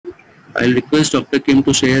I'll request Dr. Kim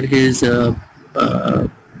to share his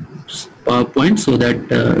PowerPoint so that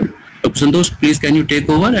Dr. Santosh, please can you take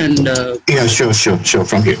over and yeah, sure,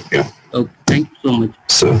 from here. Yeah. Okay, thank you so much.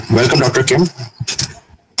 So welcome, Dr. Kim.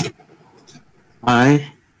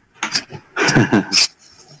 Hi.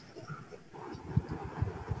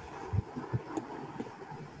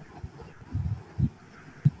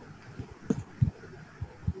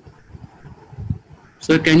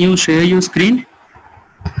 Sir, can you share your screen?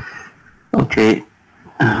 Okay.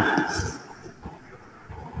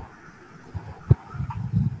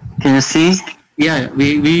 Can you see? Yeah,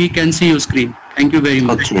 we can see your screen. Thank you very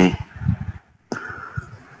much. Okay.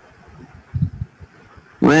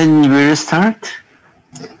 When will you start?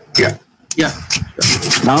 Yeah. Yeah.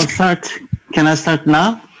 Now start. Can I start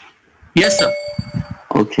now? Yes, sir.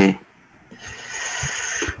 Okay.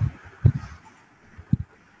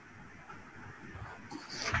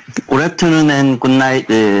 Good afternoon and good night,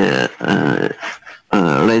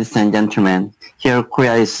 ladies and gentlemen. Here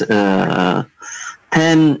Korea is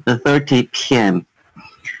 10:30 p.m.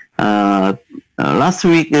 Last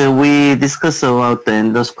week we discussed about the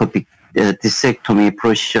endoscopic discectomy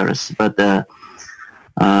procedures, but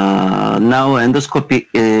now endoscopic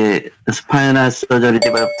spinal surgery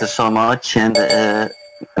developed so much, and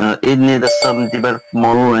it needs some develop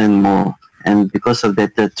more and more. And because of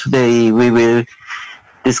that, today we will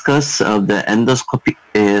discuss of the endoscopic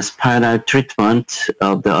spinal treatment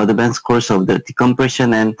of the advanced course of the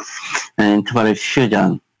decompression and interval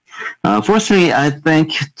fusion. Firstly, I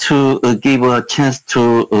think to give a chance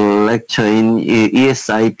to lecture in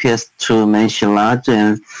ESIPS to mention Raj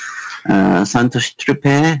and Santosh Tripe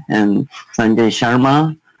and Sanjay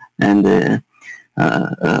Sharma and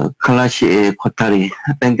Kalash Kotari.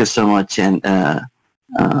 Thank you so much, and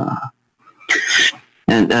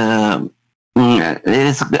it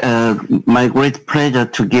is my great pleasure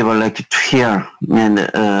to give a lecture here, and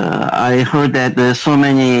I heard that there's so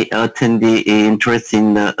many attendees interested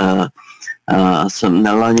in the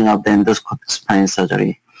learning of the endoscopic spine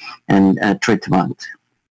surgery and treatment.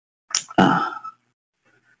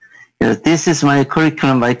 This is my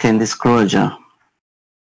curriculum vitae and disclosure.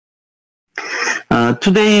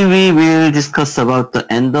 Today we will discuss about the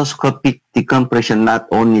endoscopic decompression, not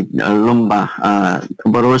only lumbar,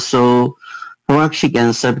 but also thoracic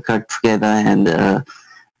and cervical together,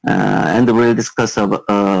 and we'll discuss about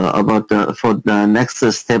for the next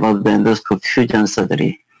step of the endoscopic fusion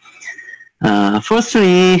surgery.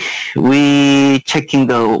 Firstly, we checking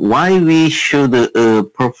the why we should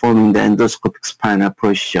perform the endoscopic spinal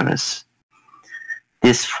procedures.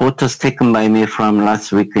 This photos taken by me from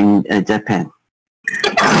last week in Japan.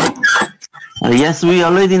 Yes, we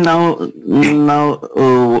already now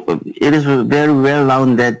it is very well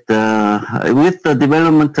known that with the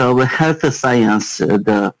development of health science,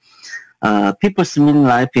 the people's mean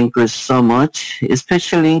life increased so much,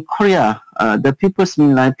 especially in Korea. The people's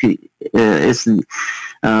mean life is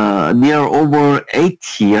near over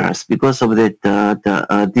 8 years because of that.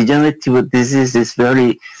 The degenerative disease is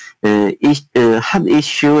very hard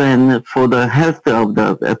issue and for the health of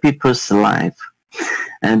the people's life.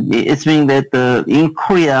 And it's meaning that in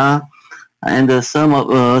Korea and so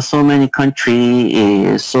many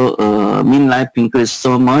countries, mean life increased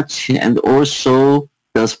so much, and also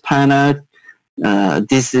the spinal,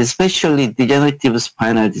 this especially degenerative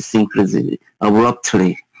spinal disease increases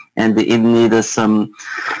abruptly, and it needs some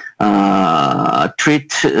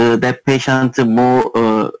treat that patient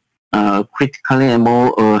more critically and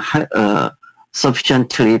more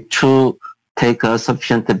sufficiently to take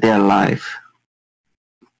sufficient their life.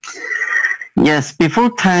 Yes,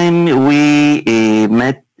 before time we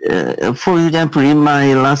met, for example, in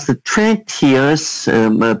my last 20 years,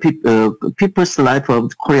 people's life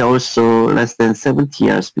of Korea also less than 70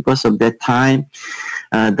 years. Because of that time,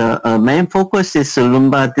 the main focus is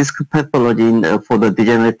lumbar disc pathology for the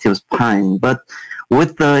degenerative spine. But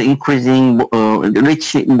with the increasing,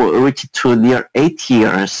 reach to near 8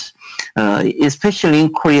 years, especially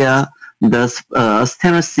in Korea, the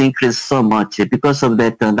stenosis increased so much. Because of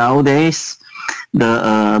that, nowadays,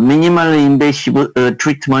 the minimally invasive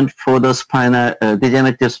treatment for the spinal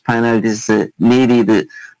degenerative spinal disease needed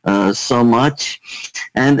so much,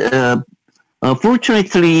 and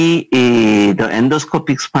fortunately, the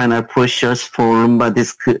endoscopic spinal procedures for lumbar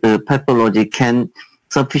disc pathology can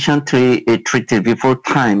sufficiently treated before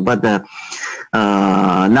time, but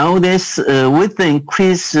nowadays with the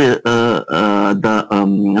increase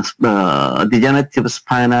degenerative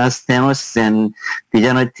spinal stenosis and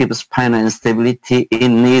degenerative spinal instability, it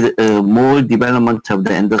need more development of the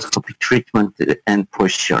endoscopic treatment and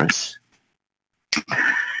procedures.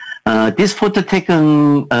 This photo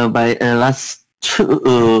taken by last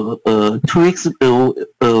 2 weeks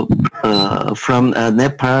from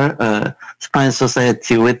Nepal Spine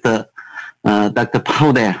Society with Dr.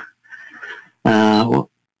 Powder.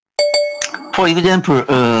 For example,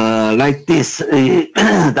 like this,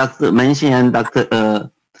 Dr. Menshi and Dr.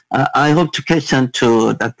 I hope to question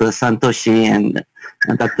to Dr. Santoshi and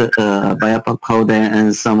Dr. Bayapa Powder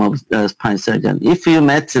and some of the spine surgeons. If you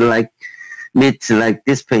meet like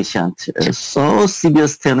this patient, so severe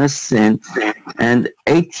stenosis and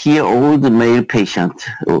 8-year-old male patient,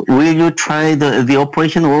 will you try the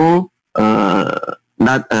operation or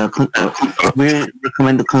not? Will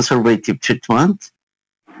recommend the conservative treatment?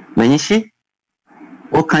 Manishi,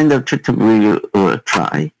 what kind of treatment will you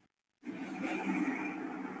try?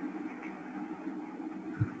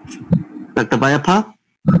 Dr. Bayapa?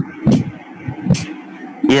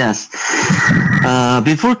 Yes.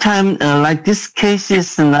 Before time, like this case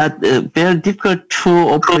is not very difficult to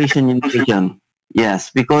operation in region. Yes,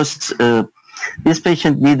 because this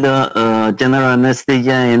patient need general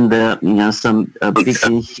anesthesia and some big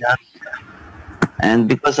incision. And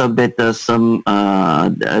because of that,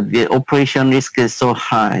 the operation risk is so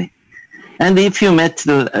high. And if you meet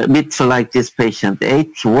like this patient,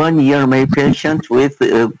 1-year male patient with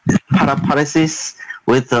paraparesis,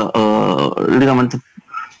 with ligament,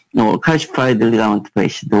 calcified ligament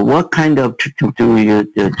patient, what kind of treatment do you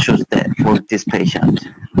choose for this patient?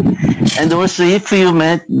 And also, if you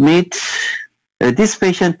meet this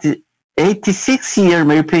patient, 86-year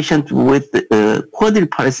male patient with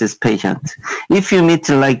quadriparesis patient, if you meet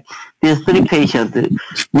like these 3 patients,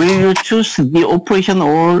 will you choose the operation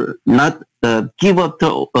or not give up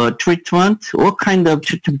the treatment? What kind of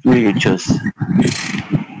treatment will you choose?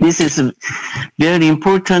 This is a very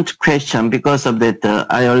important question because of that.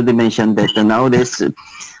 I already mentioned that nowadays,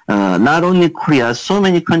 not only Korea, so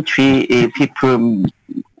many countries, people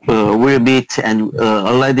will meet and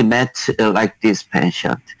already met like this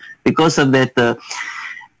patient. Because of that,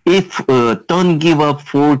 if don't give up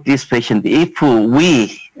for this patient, if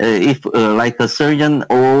like a surgeon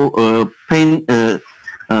or pain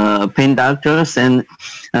doctors and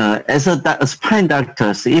as a spine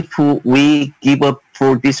doctors, if we give up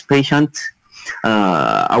for this patient,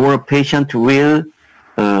 our patient will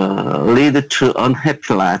lead to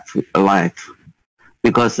unhappy life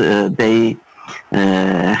because they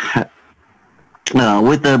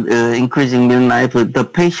with the increasing middle life, the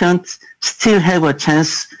patients still have a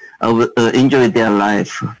chance of enjoy their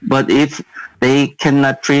life. But if they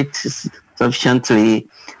cannot treat sufficiently,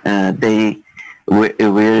 they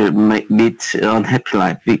will meet unhappy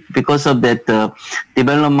life. Because of that,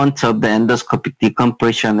 development of the endoscopic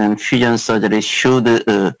decompression and fusion surgery should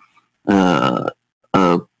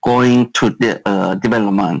going to the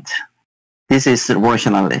development. This is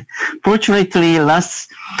rationally. Fortunately,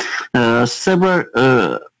 last years,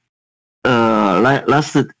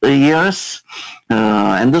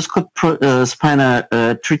 endoscopic spinal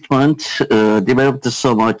treatment developed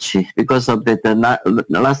so much because of that.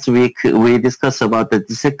 Last week we discussed about the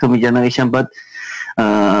disectomy generation, but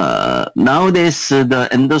nowadays the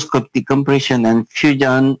endoscopic decompression and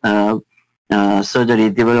fusion surgery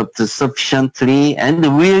developed sufficiently, and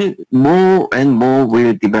more and more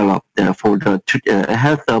will develop for the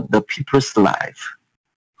health of the people's life.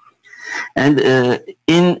 And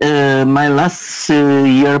in my last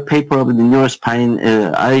year paper of the neurospine,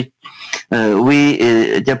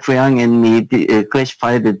 Jeffrey Yang and me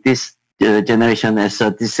classified this generation as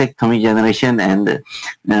a disectomy generation and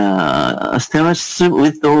stenosis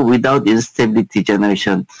with or without instability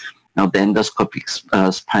generation of the endoscopic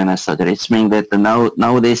spinal surgery. It means that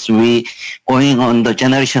nowadays we going on the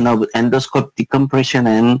generation of endoscopic decompression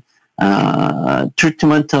and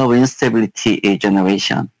treatment of instability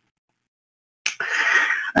generation.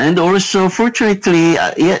 And also, fortunately,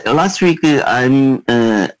 last week I'm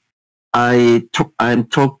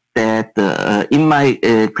talked that in my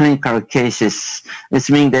clinical cases, it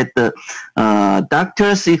means that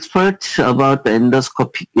doctors experts about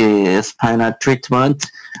endoscopic spinal treatment,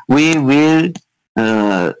 we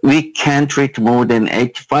can treat more than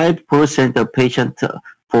 85% of patients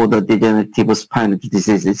for the degenerative spinal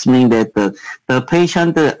disease. It means that the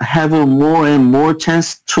patient have more and more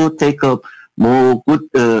chance to take a more good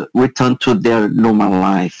return to their normal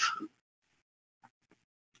life.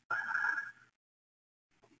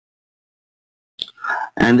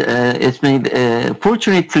 And it's made,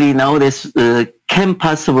 fortunately, nowadays, can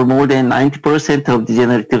possible more than 90% of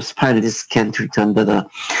degenerative spinal disease can treat under the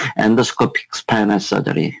endoscopic spinal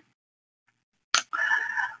surgery.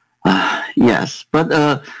 Yes, but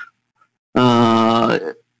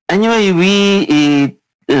anyway, we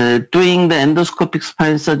doing the endoscopic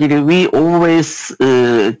spine surgery, we always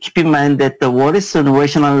keep in mind that what is the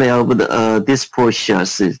rationale of these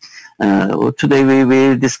procedures. Today we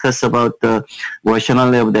will discuss about the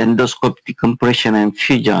rationale of the endoscopic decompression and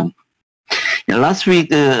fusion. Last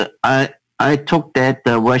week I talked that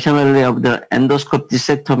the rationale of the endoscopic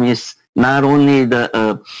discectomy is not only the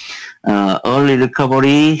early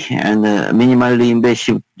recovery and minimally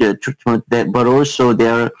invasive treatment, but also they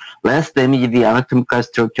are less damage the anatomical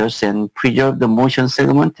structures and preserve the motion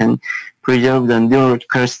segment and preserve the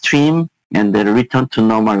neurological stream and the return to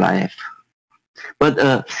normal life.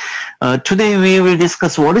 But today we will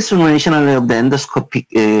discuss what is the rationale of the endoscopic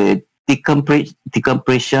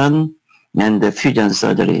decompression and the fusion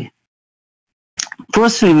surgery.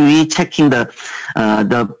 Firstly, we checking the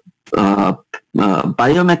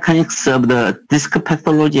biomechanics of the disc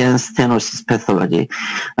pathology and stenosis pathology.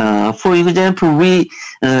 For example, we,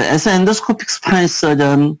 as an endoscopic spine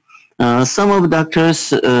surgeon, some of the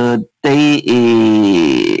doctors, they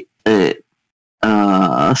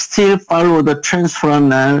still follow the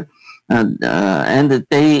transforaminal, and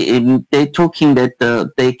they talking that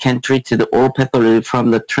they can treat the all pathology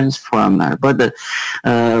from the transforaminal. But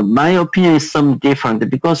my opinion is some different.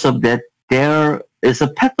 Because of that, there is a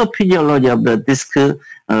pathophysiology of the disc,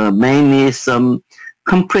 mainly some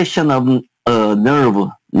compression of nerve,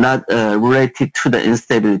 not related to the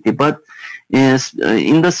instability. But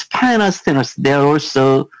in the spinal stenosis, there are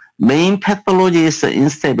also main pathology is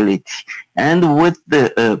instability, and with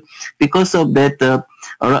the because of that,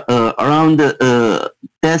 around the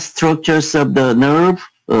structures of the nerve,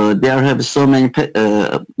 there have so many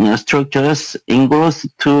structures engrossed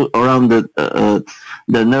to around the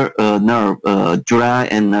nerve, dry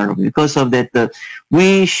and nerve. Because of that,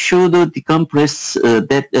 we should decompress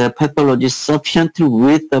that pathology sufficiently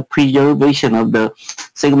with the preservation of the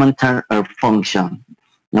segmental function.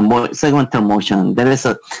 The segmental motion. There is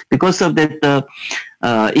because of that,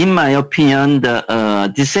 in my opinion, the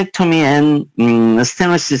discectomy and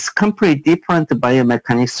stenosis is completely different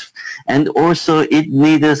biomechanics, and also it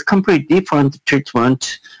needs completely different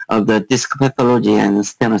treatment of the disc pathology and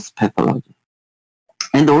stenosis pathology.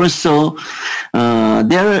 And also,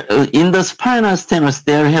 there in the spinal stenosis,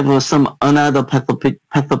 there have some another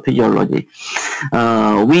pathophysiology.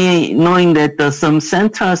 We knowing that some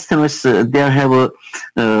central stenosis, there have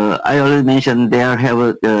I already mentioned, there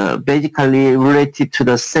have basically related to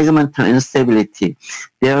the segmental instability.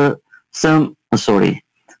 There are some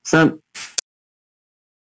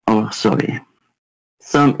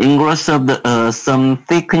ingress of the some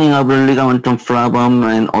thickening of the ligamentum flavum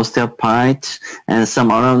and osteophyte, and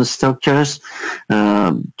some around structures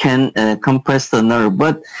can compress the nerve.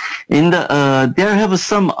 But in the there have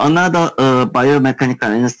some another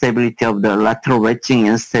biomechanical instability of the lateral wedging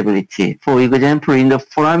instability. For example, in the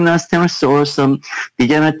foraminal stenosis or some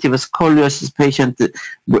degenerative scoliosis patient,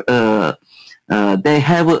 they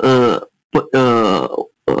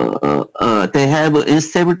have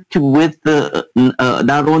instability with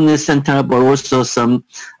not only central but also some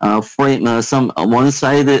frame, some one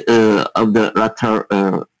side of the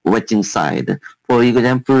lateral wedging side. For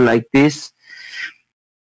example, like this,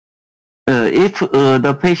 if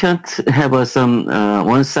the patient have some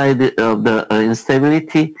one side of the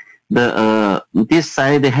instability, this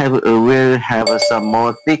side will have some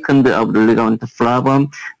more thickened of the ligament flavum,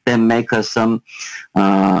 then make some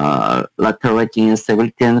lateral wedging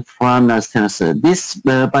instability and foraminal stenosis. This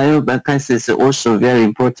biomechanics is also very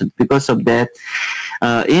important. Because of that,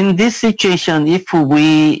 in this situation, if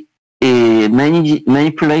we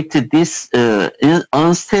manipulate this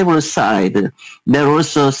unstable side, there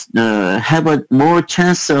also have a more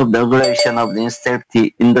chance of the aggravation of the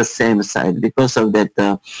instability in the same side. Because of that,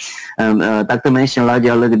 Dr. Raji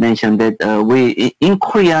already mentioned that we in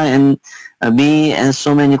Korea, and me and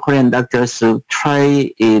so many Korean doctors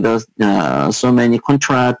try so many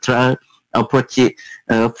contralateral approach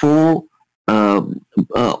for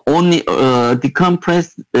only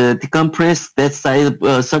decompress that side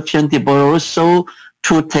sufficiently, but also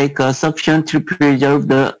to take sufficiently preserve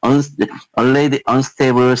the already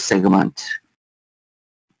unstable segment.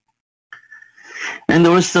 And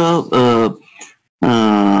also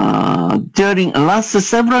during last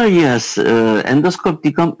several years,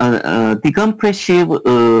 endoscopic decompressive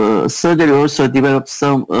surgery also developed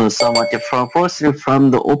so much firstly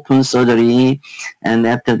from the open surgery, and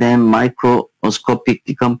after then microscopic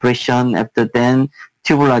decompression, after then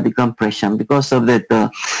tubular decompression. Because of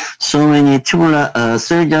that, so many tubular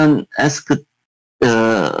surgeons asked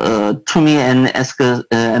to me and ask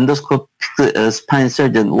endoscopic spine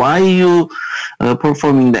surgeon, why you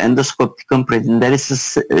performing the endoscopic decompression? That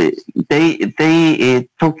is, they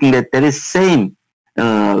talking that that is same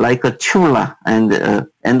like a tubula and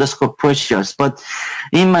endoscope procedures. But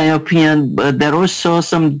in my opinion, there are also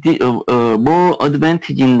some more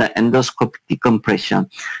advantage in the endoscopic decompression.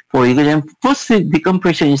 For example, first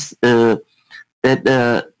decompression is that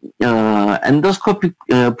endoscopic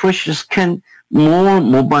procedures can more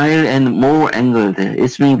mobile and more angled.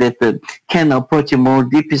 It means that can approach a more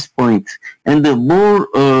deepest point. And the more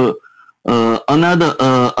another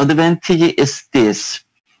advantage is this.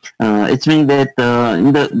 It means that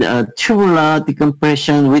in the tubular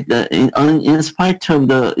decompression with in spite of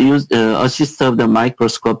the use assist of the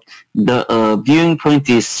microscope, the viewing point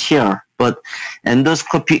is here, but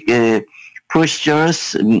endoscopic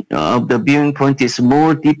procedures of the viewing point is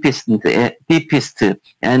more deepest,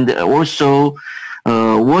 and also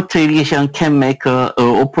water irrigation can make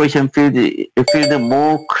operation field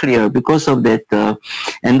more clear. Because of that,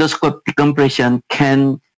 endoscopic decompression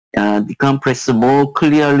can decompress more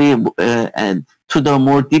clearly and to the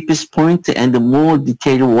more deepest point, and the more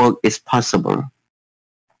detailed work is possible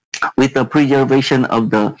with the preservation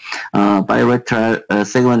of the bilateral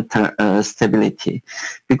segmental stability.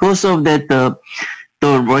 Because of that, the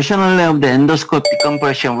rationale of the endoscopic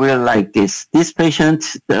decompression will like this. This patient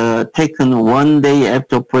taken 1 day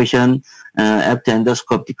after operation, after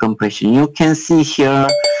endoscopic decompression. You can see here,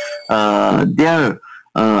 the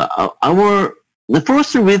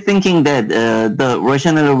first we're thinking that the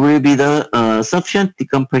rationale will be the sufficient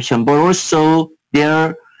decompression, but also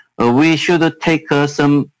there we should take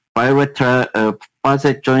some bilateral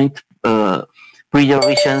facet joint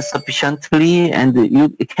preservation sufficiently, and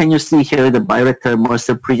can you see here the bilateral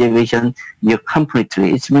muscle preservation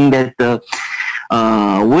completely. It means that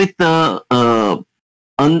with the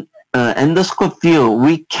endoscope view,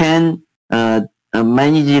 we can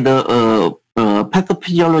manage the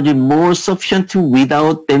pathophysiology more sufficiently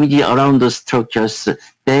without damaging around the structures.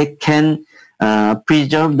 They can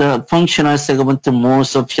preserve the functional segment more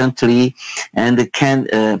sufficiently, and can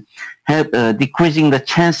help decreasing the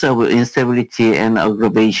chance of instability and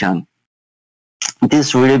aggravation.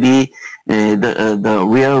 This will be the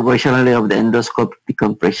real rationale of the endoscopic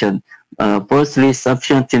decompression. Firstly,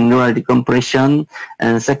 sufficient neural decompression,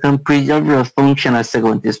 and second, preserve the functional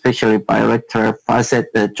segment, especially bilateral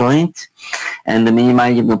facet joint, and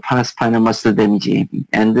minimizing the paraspinal muscle damage,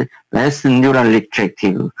 and less neural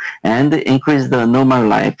restrictive, and increase the normal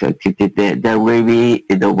life activity. That will be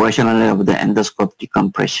the rationale of the endoscopic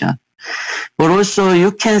decompression. But also,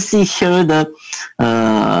 you can see here the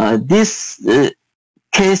this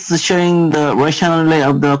case showing the rationale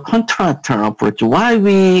of the contralateral approach. Why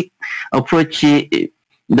we approach the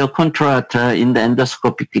contralateral in the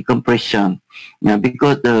endoscopic decompression?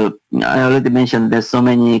 Because I already mentioned that so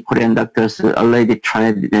many Korean doctors already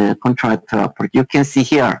tried the contralateral approach. You can see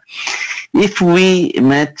here, if we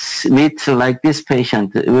meet like this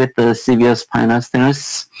patient with severe spinal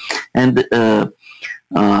stenosis and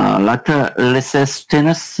lateral recess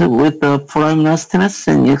stenosis with the foraminal stenosis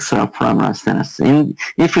and extraforaminal stenosis.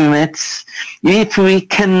 If we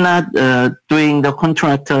cannot doing the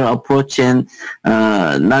contralateral approach and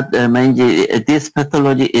not manage this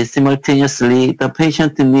pathology simultaneously, the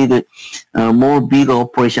patient need more big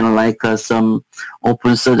operation like some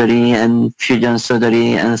open surgery and fusion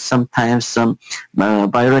surgery, and sometimes some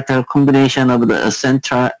bilateral combination of the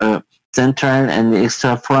central and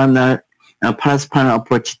extraforaminal paraspinal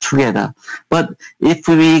approach together. But if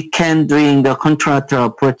we can doing the contralateral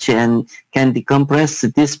approach and can decompress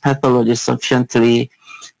this pathology sufficiently,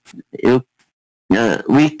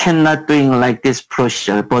 we cannot doing like this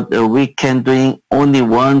procedure, but we can doing only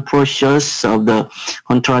one procedure of the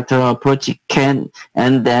contralateral approach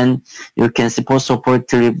and then you can see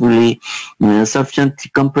postoperatively sufficient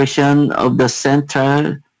decompression of the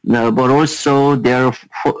central, but also their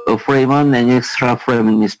foramen and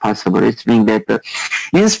extraforamen is possible. It means that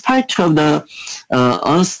in spite of the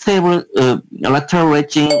unstable lateral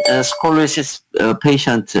reaching scoliosis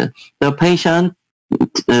patient, the patient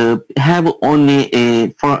have only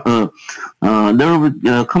a nerve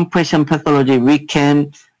compression pathology, we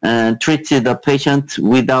can treat the patient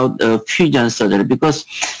without fusion surgery, because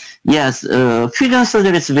yes, fusion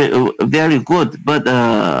surgery is very good, but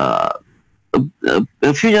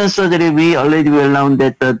fusion surgery, we already well known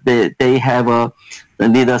that they have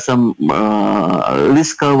need some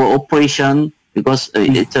risk of operation, because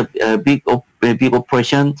it's a big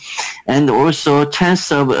operation, and also chance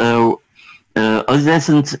of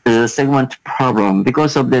adjacent segment problem.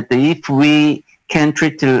 Because of that, if we can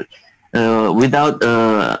treat without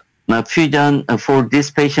fusion for this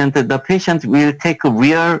patient, the patient will take a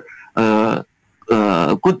real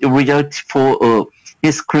good result for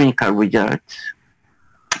his clinical result.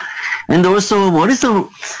 And also, what is the,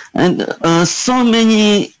 and so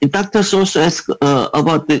many doctors also ask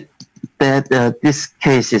about these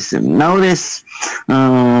cases. Nowadays,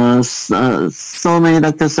 so many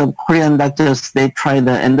doctors, Korean doctors, they try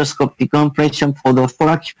the endoscope decompression for the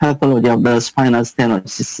thoracic pathology of the spinal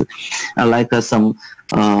stenosis, like some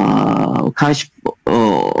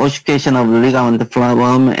ossification of ligament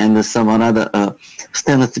flavum and some another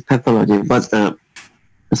stenosis pathology. But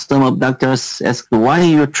some of doctors ask, why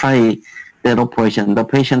you try that operation? The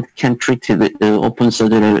patient can treat it open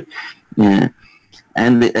surgery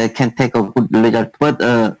and can take a good result. But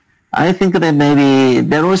I think that maybe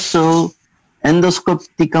there also endoscope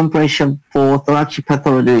decompression for thoracic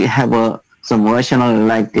pathology have some rationale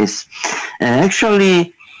like this.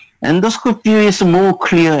 Actually, endoscope view is more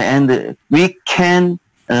clear and we can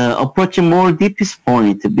approach more deepest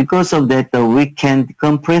point. Because of that, we can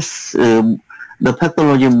decompress the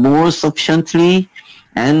pathology more sufficiently,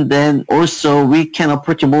 and then also we can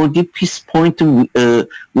approach more deepest point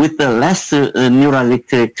with a less neural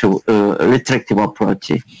retractive approach.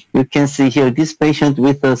 You can see here this patient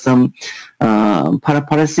with some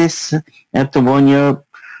paraparesis. After 1 year,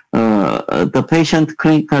 the patient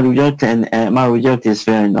clinical result and MR result is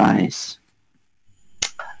very nice.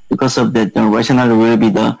 Because of that, the rationale will be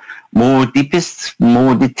the more deepest,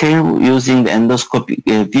 more detailed using the endoscopic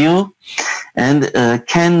view, and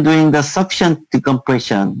can doing the sufficient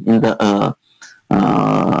decompression in the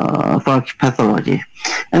thoracic pathology.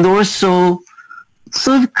 And also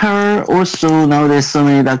cervical, also nowadays so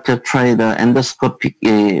many doctors try the endoscopic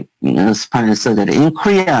spinal surgery. In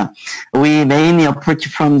Korea, we mainly approach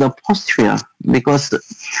from the posterior because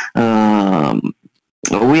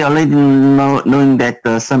we already knowing that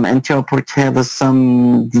some anterior approach have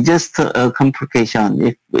some digestive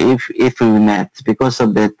complication if we met. Because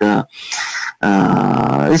of that,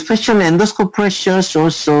 especially endoscope pressures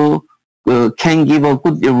also can give a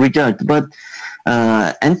good result, but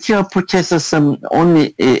anterior approach has some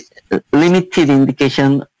only limited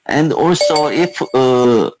indication, and also if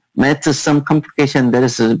met some complication, there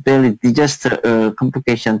is a very digestive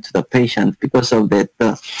complication to the patient. Because of that,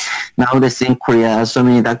 nowadays in Korea, so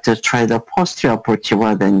many doctors try the posterior approach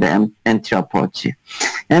rather than the anterior approach.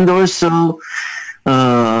 And also,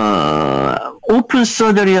 open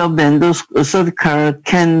surgery of the cervical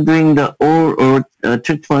can doing the all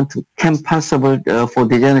treatment can possible for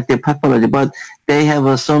degenerative pathology, but they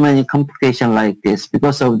have so many complications like this.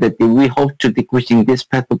 Because of that, we hope to decreasing these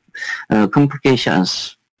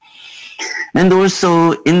complications. And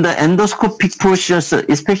also in the endoscopic procedures,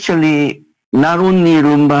 especially not only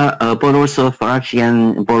lumbar but also thoracic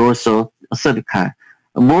and but also cervical,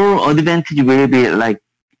 more advantage will be like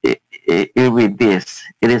with this.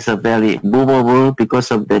 It is a very movable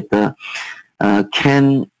because of that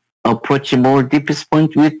can approach more deepest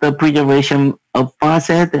point with the preservation of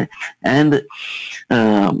facet, and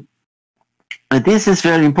this is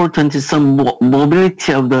very important. Some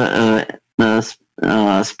mobility of the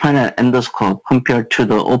spinal endoscope compared to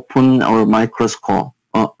the open or microscope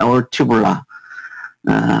or tubular.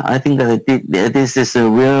 I think that this is a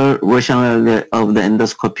real rationale of the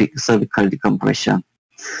endoscopic cervical decompression.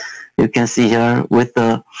 You can see here with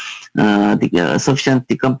the sufficient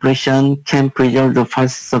decompression can preserve the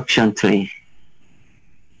facet sufficiently.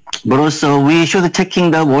 But also we should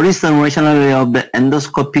checking the what is the rationale of the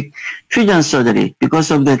endoscopic fusion surgery.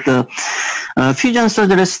 Because of that, fusion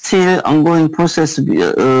surgery is still ongoing process.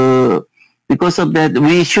 Because of that,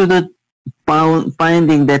 we should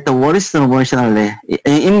finding that what is the rationale.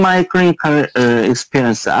 In my clinical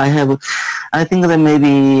experience, I think that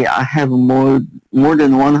maybe I have more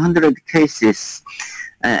than 100 cases,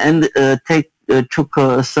 and took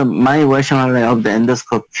some my rationale of the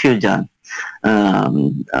endoscope fusion.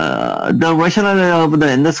 The rationale of the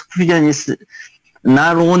endoscope fusion is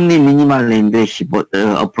not only minimally invasive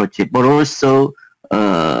approach, but also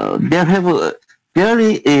they have a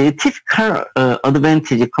very typical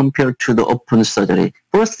advantage compared to the open surgery.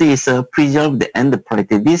 First is preserve the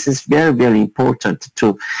endoplate. This is very, very important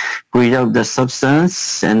to preserve the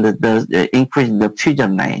substance and increase the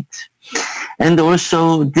fusion rate. And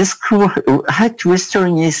also this height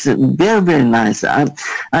restoring is very, very nice.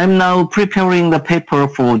 I'm now preparing the paper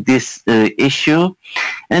for this issue,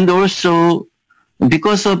 and also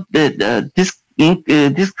because of this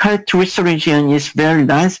height restoration is very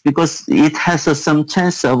nice because it has some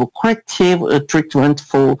chance of corrective treatment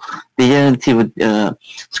for degenerative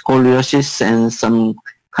scoliosis and some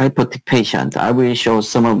kyphotic patient. I will show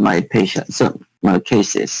some of my patients, some my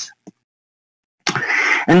cases.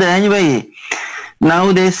 And anyway,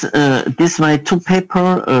 nowadays, this my two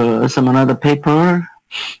paper, some another paper,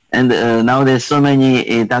 and now there's so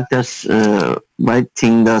many doctors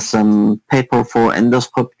writing some paper for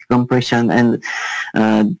endoscopic decompression, and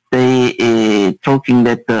they talking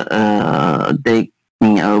that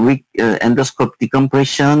endoscopic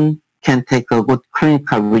decompression can take a good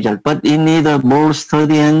clinical result, but it needs a more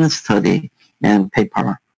study and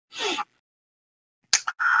paper.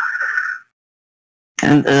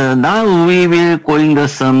 And now we will go into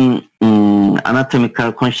some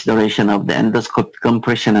anatomical consideration of the endoscopic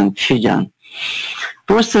decompression and fusion.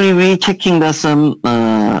 Firstly, we checking the some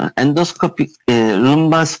endoscopic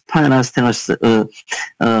lumbar spinal stenosis.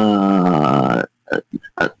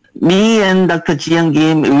 Me and Dr. Hyeun-Sung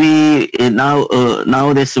Kim, we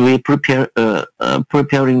nowadays we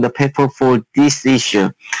preparing the paper for this issue.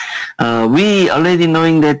 We already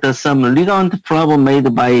knowing that some ligament problem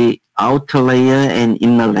made by outer layer and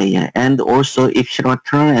inner layer, and also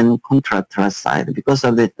ipsilateral and contralateral side. Because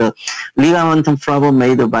of that, the ligament problem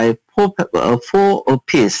made by four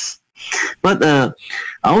piece. But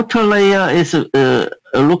outer layer is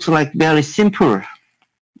looks like very simple,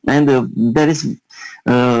 and there is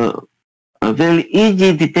very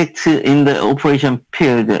easy detect in the operation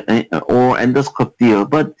field or endoscope view.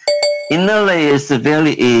 But inner layer is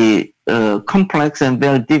very complex and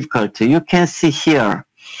very difficult. You can see here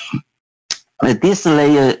this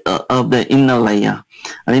layer of the inner layer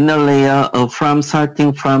from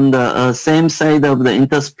starting from the same side of the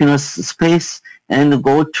interspinous space and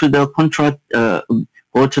go to the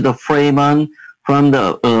go to the foramen from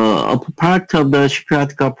the upper part of the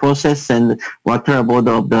sciatica process and lateral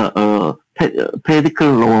border of the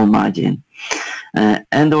pedicle lower margin,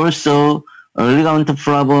 and also ligament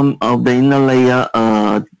problem of the inner layer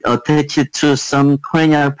attached to some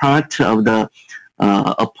cranial part of the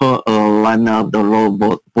upper lamina of the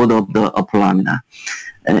lower border of the upper lamina.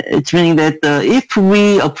 It's meaning that if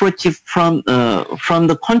we approach it from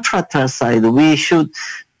the contralateral side, we should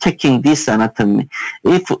checking this anatomy.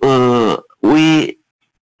 If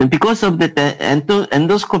because of the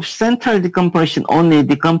endoscope central decompression only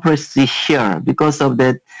decompress here, because of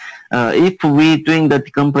that, if we doing the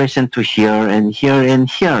decompression to here and here and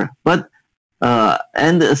here, but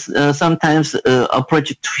and sometimes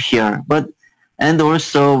approach to here, but and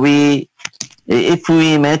also if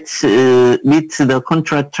we meet the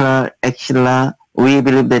contralateral axilla, we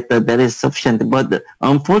believe that that is sufficient, but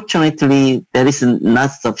unfortunately that is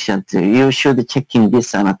not sufficient. You should checking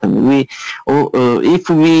this anatomy. If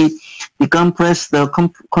we decompress the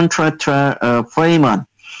contralateral foramen,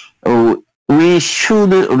 we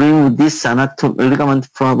should remove this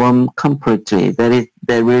ligament problem completely. That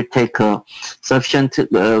will take a sufficient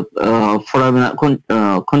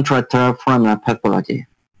contralateral foraminal pathology.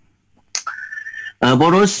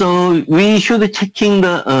 But also we should checking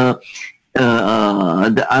the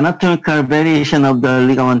anatomical variation of the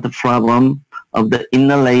ligament problem of the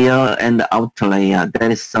inner layer and the outer layer.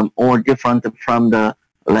 That is some all different from the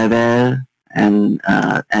level and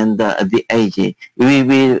the age. We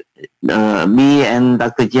will, me and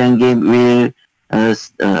Dr. Hyeun-Sung Kim will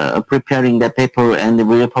preparing the paper and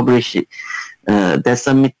will publish it.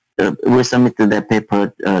 We'll submit that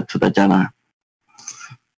paper to the journal.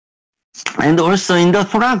 And also in the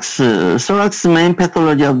thorax main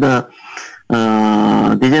pathology of the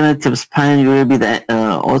degenerative spine will be the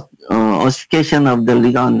ossification of the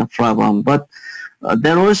ligament problem, but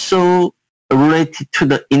they're also related to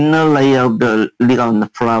the inner layer of the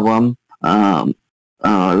ligament problem,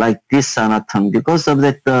 like this anatomy. Because of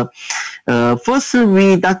that, first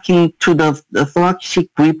we docking to the thoracic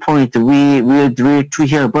viewpoint, we will drill to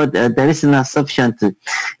here, but that is not sufficient.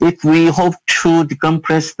 If we hope to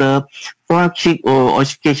decompress the thoracic or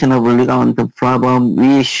ossification of ligament problem,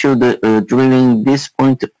 we should drilling this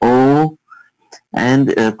point O, and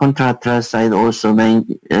contralateral side also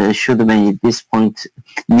should make this point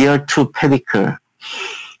near to pedicle.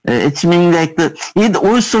 It's meaning that it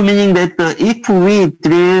also meaning that if we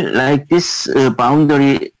drill like this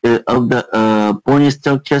boundary of the bony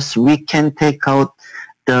structures, we can take out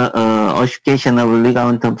the ossification of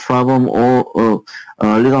ligament problem or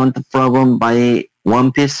ligament problem by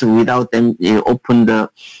one piece without them open the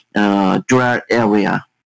dural area.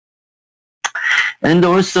 And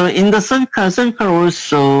also in the cervical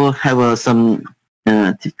also have some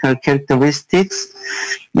typical characteristics,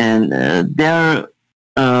 and there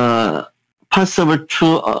are possible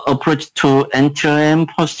to approach to anterior and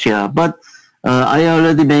posterior. But I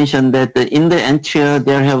already mentioned that in the anterior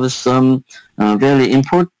there have some very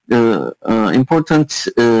important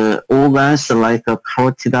organs like a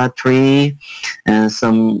carotid artery and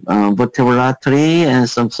some vertebral artery and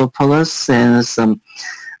some sophus and some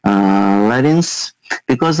larynx.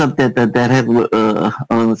 Because of that, that have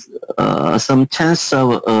some chance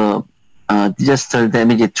of disaster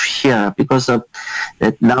damage to here. Because of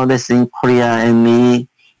that, nowadays in Korea and me,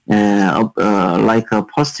 like a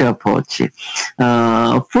posterior approach.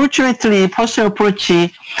 Fortunately, posterior approach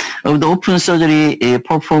of the open surgery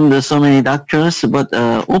performed so many doctors, but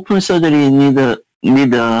open surgery need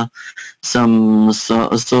some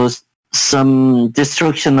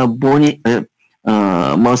destruction of bony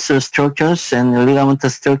muscle structures and ligament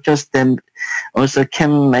structures. Then also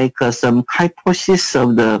can make some kyphosis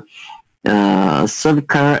of the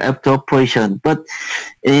cervical after operation. But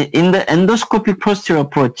in the endoscopic posterior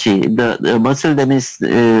approach, the muscle damage is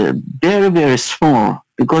very, very small.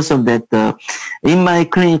 Because of that, in my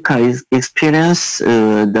clinical experience,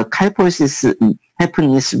 the kyphosis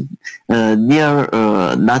happen is near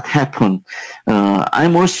not happen.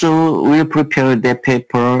 I'm also will prepare that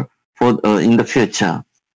paper for in the future.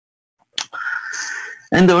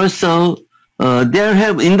 And also, there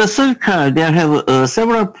have in the cervical there have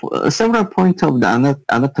several points of the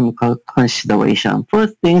anatomical consideration.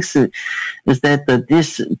 First things is that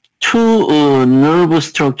these two nerve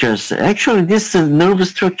structures. Actually, this nerve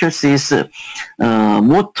structures is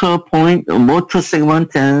motor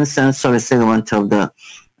segment and sensory segment of the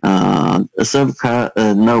cervical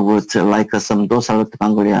nerve, like some dorsal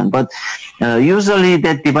ganglion. But usually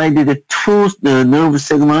that divided two nerve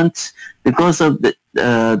segments because of the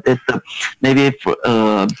that maybe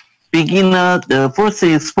beginner the first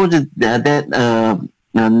exposure that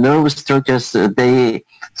nerve structures they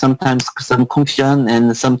sometimes some confusion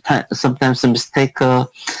and sometimes mistake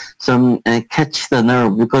some catch the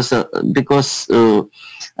nerve because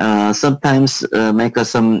sometimes make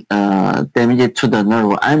some damage to the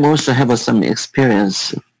nerve. I'm also have some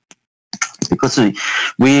experience because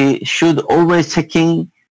we should always checking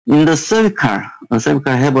in the cervical.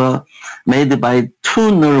 Cervical have made by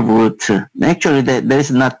two nerve root. Actually, there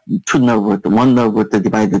is not two nerve root. One nerve root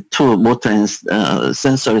divided two motor and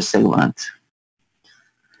sensory segment.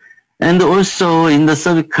 And also in the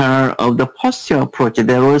cervical of the posterior approach,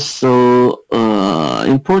 there are also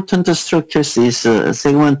important structures is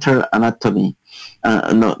segmental anatomy.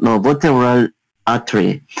 Vertebral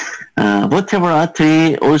artery. Vertebral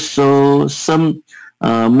artery also some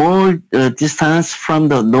more distance from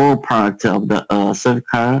the lower part of the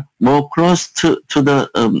cervical, more close to the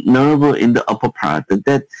nerve in the upper part.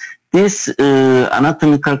 That this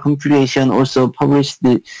anatomical configuration also published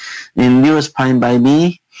in Neurospine by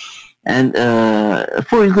me. And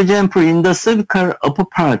for example, in the cervical upper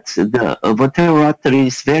part, the vertebral artery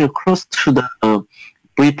is very close to the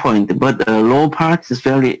V point, but the lower part is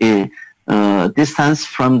very distance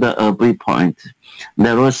from the V point.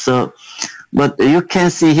 There also, but you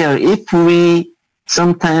can see here, if we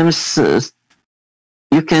sometimes,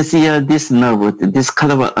 you can see here this nerve, this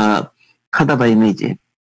cadaver image.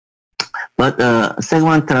 But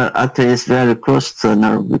segmental artery is very close to the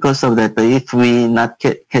nerve. Because of that, if we not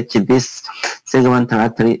catch this segmental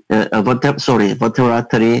artery, vertebral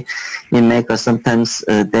artery, it make sometimes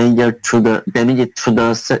damage to the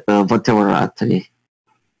vertebral artery.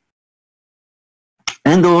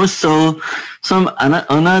 And also,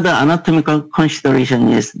 another anatomical consideration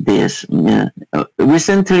is this.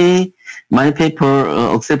 Recently, my paper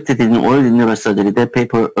accepted in World Neurosurgery. That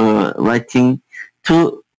paper writing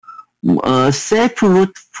to safe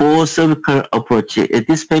route for cervical approach.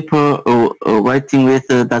 This paper writing with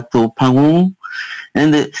Dr. Pang,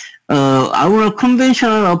 and our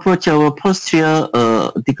conventional approach of posterior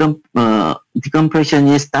decompression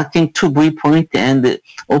is docking to V point and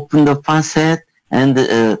open the facet and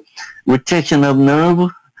retraction of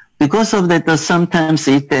nerve. Because of that, sometimes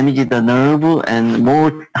it damages the nerve and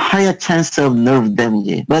more higher chance of nerve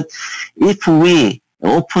damage. But if we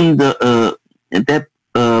open the that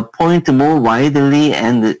point more widely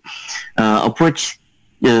and approach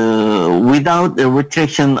without the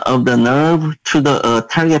retraction of the nerve to the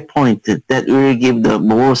target point, that will give the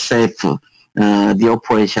more safe the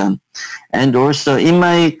operation. And also in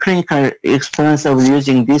my clinical experience of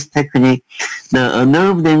using this technique, the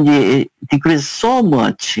nerve damage decreased so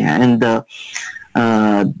much, and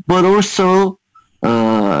but also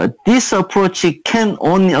this approach can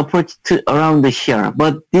only approach to around here,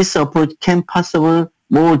 but this approach can possible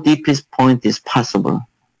more deepest point is possible.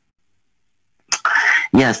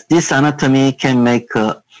 Yes, this anatomy can make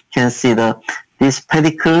can see this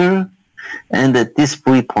pedicle and this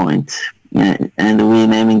V point, and we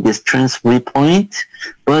naming this trans V point.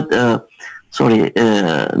 But sorry,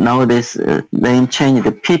 nowadays name change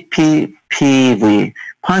the PPPV,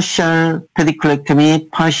 partial pediculectomy,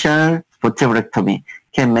 partial vertebrectomy,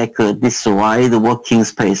 can make this wide working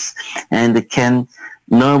space, and can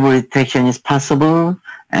nerve retraction is possible,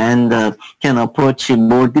 and can approach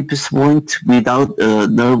more deepest point without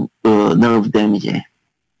nerve damage,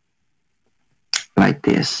 like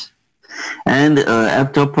this. And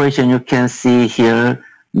after operation, you can see here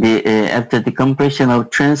the after decompression of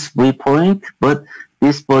trans V point, but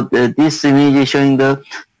this image is showing the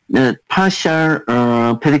partial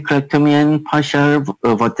pediculectomy and partial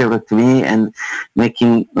vertebrectomy, and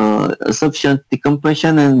making sufficient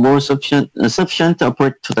decompression and more sufficient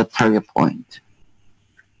approach to the target point.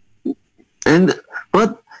 And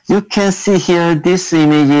but you can see here this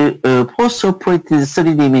image, post-operative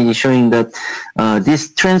 3D image showing that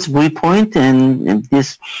this trans V point and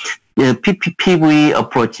this PPPV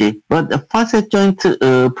approach. But the facet joint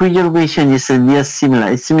preservation is near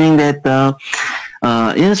similar. It's meaning that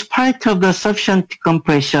in spite of the sufficient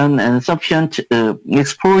decompression and sufficient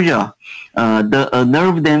exposure, the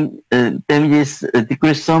nerve damage is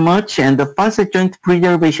decreased so much, and the facet joint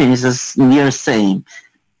preservation is near same.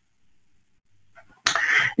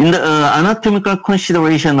 In the anatomical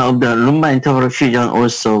consideration of the lumbar interval fusion,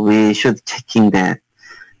 also we should checking that.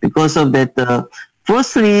 Because of that,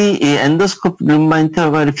 firstly, endoscopic lumbar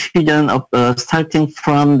interval fusion starting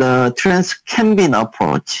from the transcambin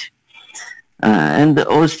approach. And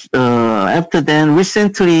also after then,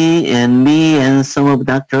 recently, and me and some of the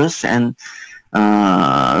doctors, and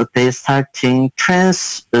they starting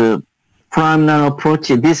transforaminal approach.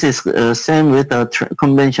 This is same with the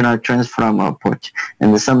conventional transforaminal approach,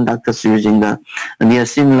 and some doctors using the near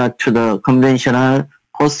similar to the conventional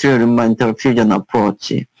posterior lumbar interval fusion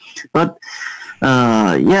approach. But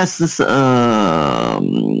yes,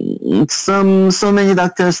 so many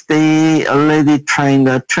doctors, they already trying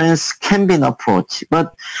the transcambin approach,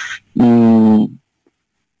 but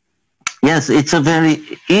yes, it's a very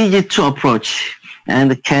easy to approach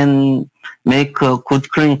and can make a good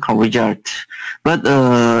clinical result. But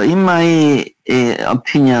in my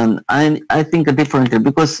opinion, I think differently,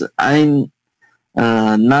 because I'm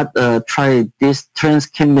not tried this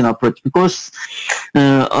transcambin approach, because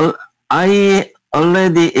I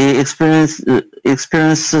already experienced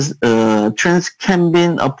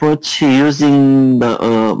transcambin approach using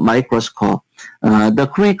the microscope. The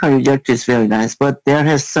clinical result is very nice, but there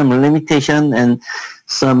has some limitation and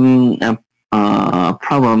some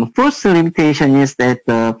problem. First limitation is that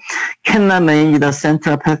cannot manage the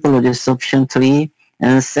central pathology sufficiently,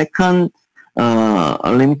 and second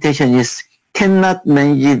limitation is cannot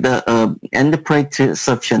manage the end plate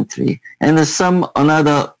sufficiently. And some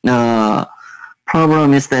another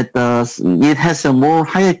problem is that it has a more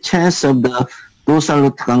higher chance of the dorsal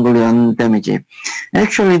root ganglion damage.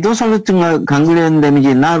 Actually, dorsal root ganglion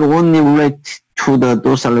damage not only related to the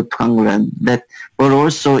dorsal root ganglion, but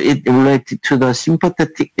also it related to the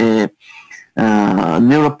sympathetic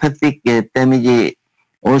neuropathic damage.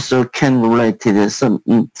 Also can relate to this.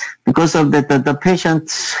 Because of that, the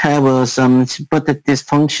patients have some sympathetic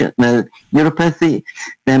dysfunction, neuropathy,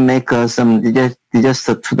 then make some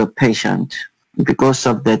disaster to the patient. Because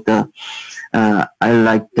of that, I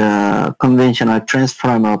like the conventional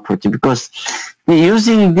transforaminal approach, because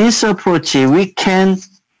using this approach, we can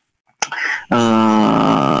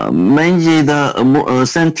manage the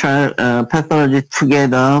central pathology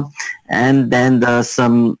together, and then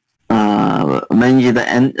some manage the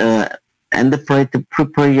end plate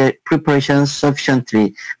preparation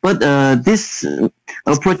sufficiently. But this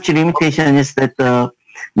approach limitation is that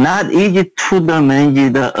not easy to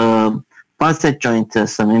manage the facet joint,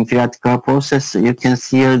 some inferior process. You can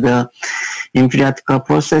see here the inferior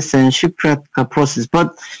process and superior process.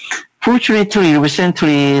 But fortunately,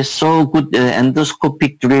 recently, so good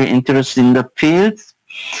endoscopic interest in the field,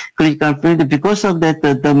 clinical field. Because of that,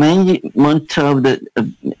 the management of the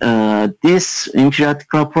this inferior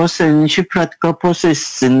process and superior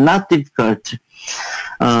process is not difficult.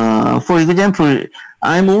 For example,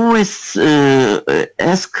 I'm always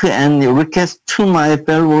ask and request to my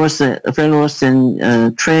fellows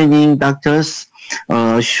and training doctors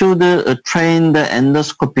should train the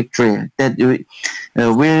endoscopic drill, that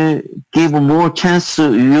will give more chance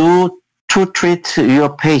you to treat your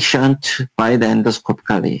patient by the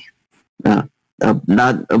endoscopically.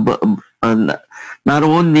 Not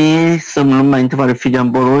only some lumbar interval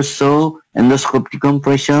fusion, but also endoscopic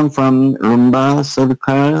decompression from lumbar,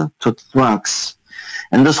 cervical to thorax.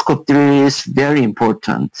 Endoscope drill is very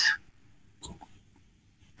important.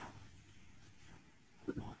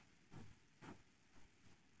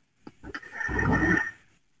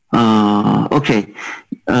 Okay.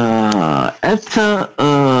 After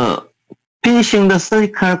finishing the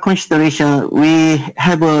surgical consideration, we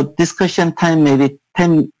have a discussion time, maybe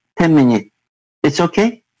 10 minutes. It's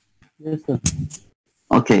okay? Yes, sir.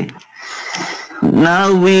 Okay.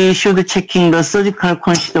 Now we should checking the surgical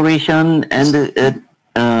consideration and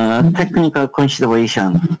technical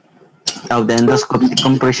consideration of the endoscopic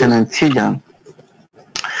decompression and fusion.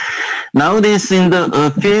 Nowadays in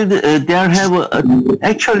the field, there have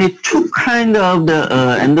actually two kinds of the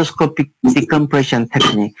endoscopic decompression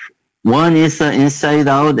technique. One is inside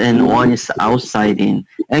out and one is outside in.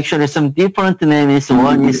 Actually, some different names.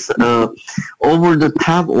 One is over the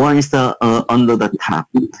top, one is under the top.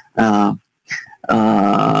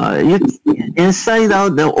 Inside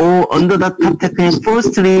out or under the top technique,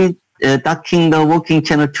 firstly, docking the working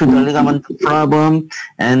channel to the ligament problem,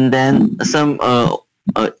 and then some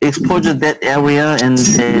exposure that area, and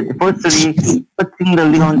firstly putting the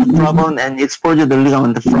ligament problem and exposure the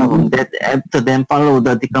ligament problem. That after then follow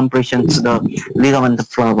the decompression to the ligament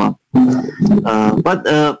problem. But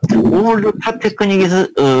over the top technique is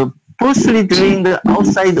firstly doing the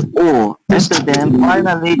outside O. After then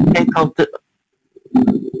finally take out the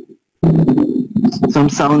some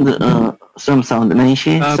sound.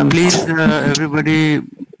 Manishi, Please, everybody,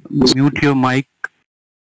 mute your mic.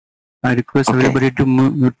 I request everybody to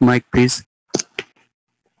mute mic, please.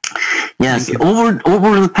 Yes, over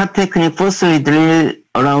the top technique, firstly drill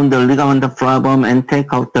around the ligament problem and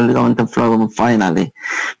take out the ligament problem finally.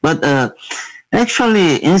 But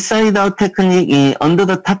actually, inside out technique, under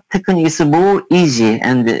the top technique is more easy,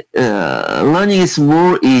 and learning is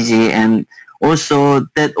more easy, and also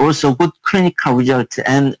that also good clinical result,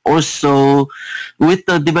 and also with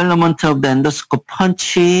the development of the endoscope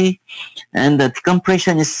punchy and the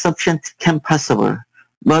decompression is sufficient can possible.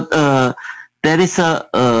 But there is a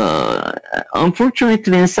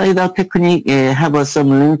unfortunately inside out technique have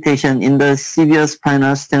some limitation in the severe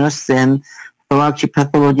spinal stenosis and thoracic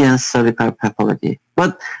pathology and cervical pathology.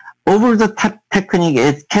 But over the top technique,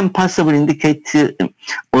 it can possibly indicate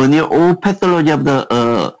near all pathology of the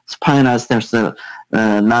spinal stenosis,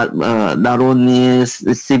 not only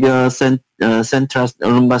severe central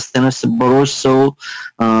lumbar stenosis, but also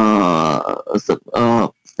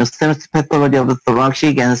stenosis pathology of the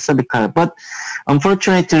thoracic and cervical. But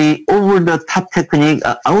unfortunately, over the top technique,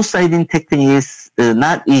 outside in technique is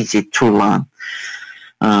not easy to learn.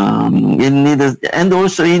 It needs, and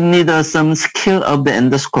also it needs some skill of the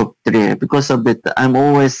endoscope drill. Because of it, I'm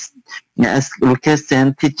always requesting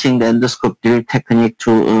and teaching the endoscope drill technique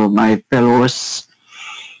to my fellows.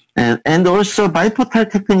 And also biportal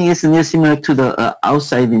technique is near similar to the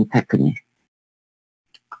outside in technique.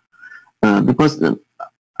 Because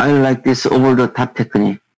I like this over the top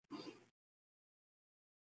technique.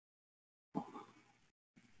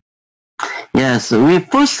 Yes, we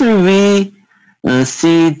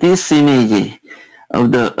see this image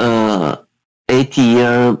of the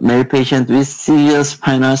 80-year male patient with severe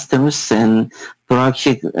spinal stenosis and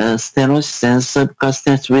thoracic stenosis and cervical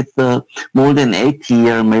stenosis with more than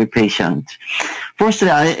 80-year male patient. Firstly,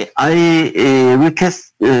 I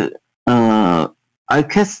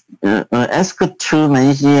ask to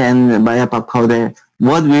Manji and Maya Bakode,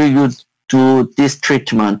 what will you do this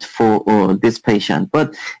treatment for this patient?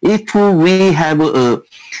 But if we have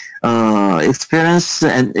experience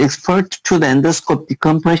and expert to the endoscope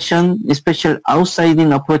decompression, especially outside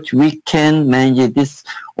in approach, we can manage this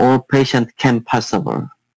or patient can possible.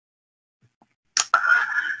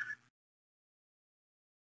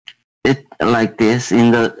 It like this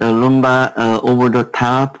in the lumbar over the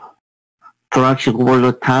top, thoracic over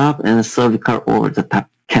the top, and cervical over the top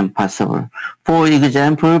can possible. For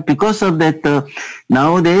example, because of that,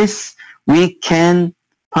 nowadays we can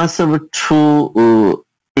possible to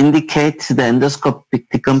indicate the endoscopic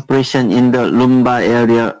decompression in the lumbar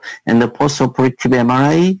area and the postoperative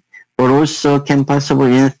MRI, but also can possible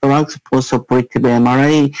in thorax postoperative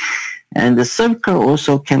MRI, and the cervical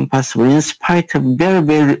also can possible in spite of very,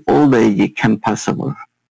 very old age can possible.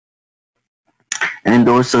 And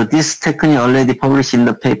also this technique already published in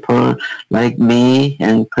the paper, like me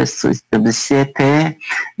and Chris CFA,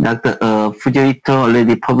 Dr. Fujito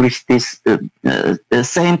already published this the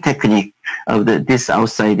same technique of this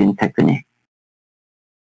outside-in technique.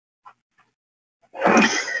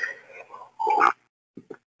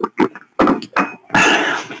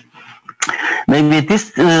 Maybe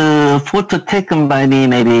this photo taken by me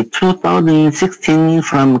maybe 2016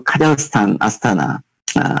 from Kazakhstan, Astana.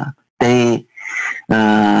 They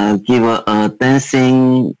give a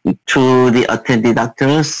dancing to the attending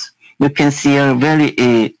doctors. You can see a very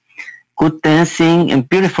good dancing and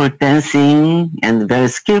beautiful dancing and very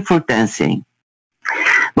skillful dancing.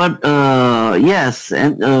 But yes,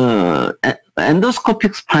 and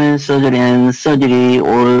endoscopic spine surgery and surgery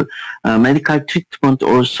or medical treatment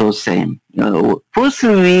also same.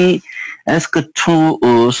 Firstly, we ask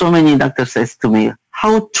to so many doctors ask to me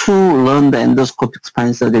how to learn the endoscopic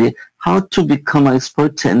spine surgery, how to become an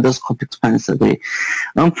expert in endoscopic spine surgery.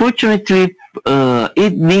 Unfortunately,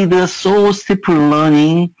 it needs so simple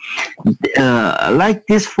learning. Like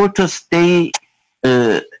these photos, they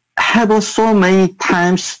have so many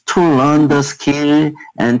times to learn the skill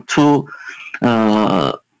and to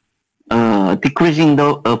decreasing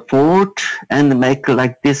the fault and make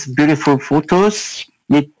like these beautiful photos.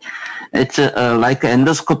 It's like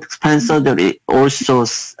endoscopic spine surgery. Also,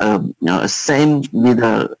 same with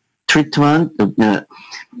the treatment,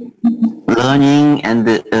 learning and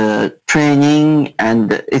training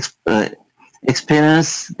and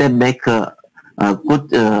experience that make a good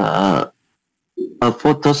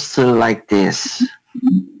photos like this.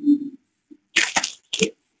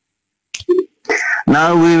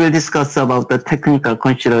 Now we will discuss about the technical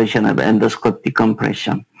consideration of endoscopic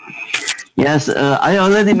decompression. Yes, I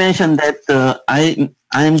already mentioned that I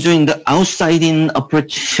am doing the outside-in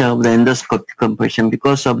approach of the endoscopic decompression.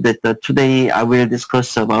 Because of that, today I will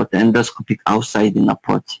discuss about the endoscopic outside-in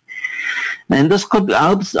approach. Endoscopic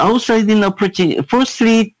outside-in approach,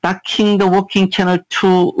 firstly, docking the working channel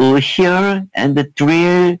to here and the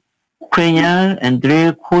drill cranial and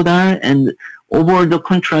drill caudal and over the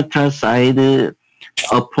contralateral side,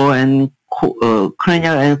 upper and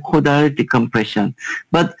cranial and caudal decompression.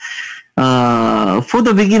 But for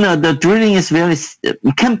the beginner, the drilling is very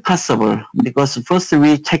can possible because first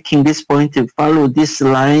we checking this point to follow this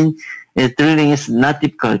line. Drilling is not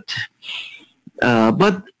difficult,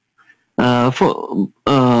 but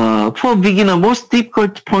for beginner, most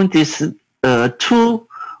difficult point is to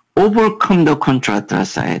overcome the contralateral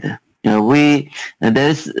side.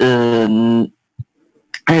 There's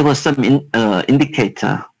I have some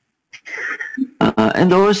indicator,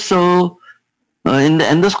 and also in the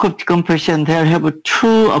endoscopic decompression, there have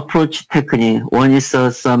two approach technique. One is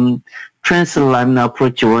some translaminar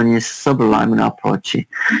approach, one is sublaminar approach.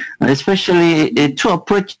 Especially to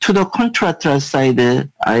approach to the contralateral side,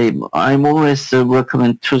 I'm always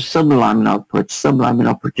recommend to sublaminar approach.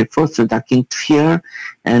 Sublaminar approach first docking here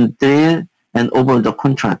and there and over the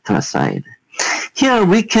contralateral side. Here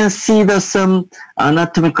we can see some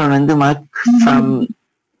anatomical landmark from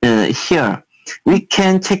here. We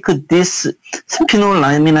can check this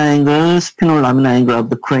spinolaminar angle of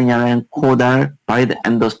the cranial and caudal by the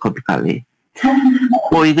endoscopically.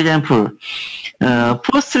 For example,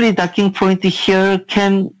 firstly docking point here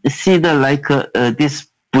can see the this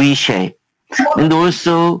V shape, and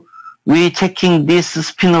also we checking this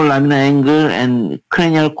spinolaminar angle and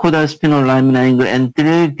cranial caudal spinolaminar angle, and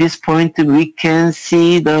through this point we can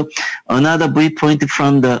see another V point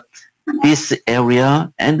from this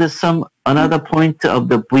area and another point of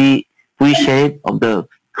the V shape of the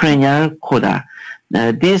cranial caudal.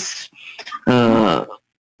 This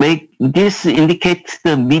indicates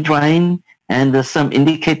the midline and some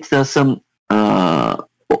indicates some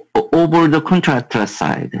over the contralateral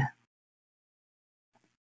side.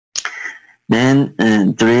 Then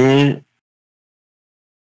drill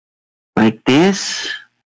like this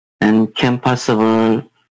and can possible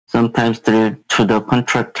sometimes drill to the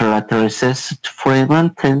contralateral recess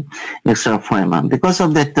foramen and extra foramen. Because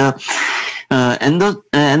of that,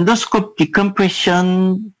 endoscopic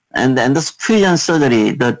decompression and endoscopic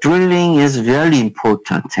surgery, the drilling is very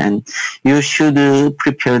important, and you should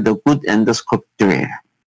prepare the good endoscopic drill.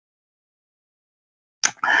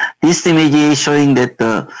 This image is showing that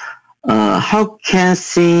how can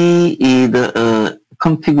see the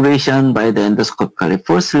configuration by the endoscopically.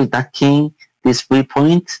 Firstly, docking this V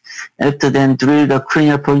point, after then drill the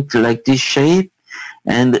cranial point like this shape,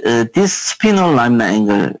 and this spinolaminar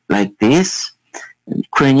angle like this,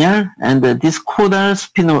 cranial, and this caudal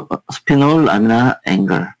spinolaminar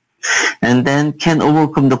angle. And then can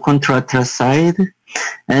overcome the contralateral side,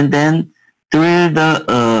 and then drill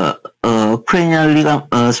the cranial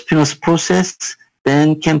spinous process,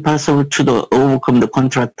 then can pass over to overcome the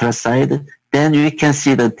contralateral side. Then we can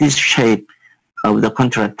see this shape of the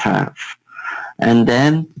contralateral. And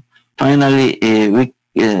then finally we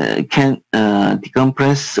can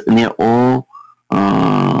decompress near all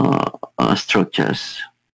structures.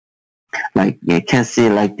 Like you can see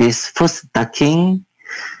like this, first docking,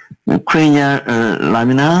 cranial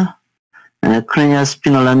lamina, cranial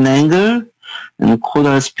spinolaminar angle, and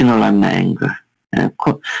caudal spinolaminar angle.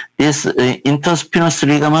 This interspinous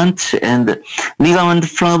ligament and ligament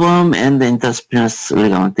flavum and the interspinous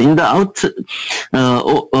ligament. In the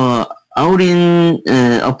out-in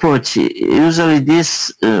approach, usually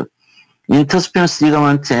this interspinous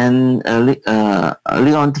ligament and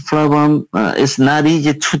ligament flavum is not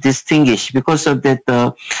easy to distinguish. Because of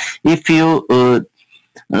that, if you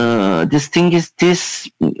distinguish this,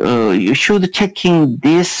 you should checking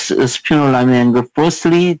this spinal lamina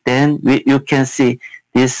firstly, then you can see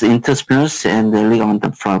this interspinous and the ligament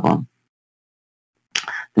flavum.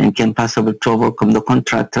 Then you can possibly to overcome the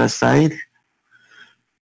contralateral side.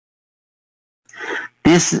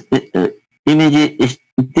 This image is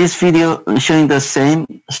this video showing the same.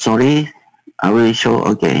 Sorry, I will show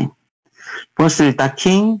again. Firstly,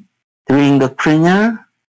 docking during the cranial,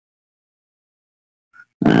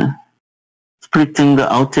 splitting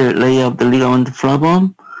the outer layer of the ligament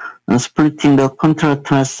flavum, and splitting the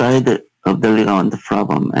contralateral side of the ligament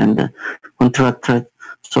flavum, and contralateral.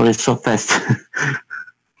 Sorry, so fast.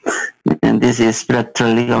 And this is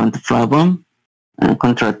bilateral ligament flavum and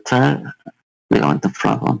contralateral ligament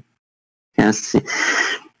flavum. You can see,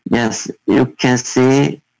 yes, you can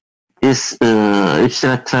see this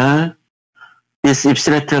ipsilateral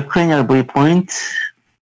cranial V point,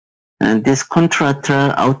 and this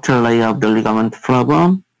contralateral outer layer of the ligament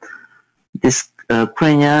flavum, this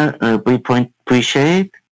cranial V point V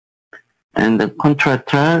shape, and the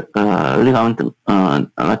contralateral ligament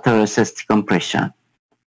lateral cystic compression.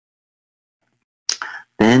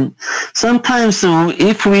 Then sometimes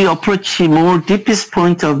if we approach more deepest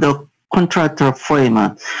point of the contralateral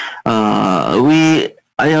foramen, I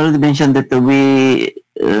already mentioned that we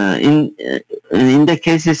in the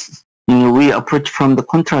cases we approach from the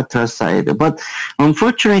contralateral side, but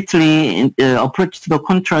unfortunately approach to the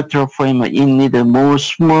contralateral foramen you need a more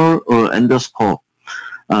small endoscope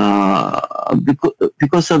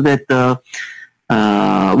because of that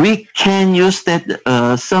we can use that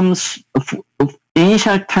some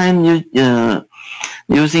initial time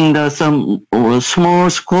using the some small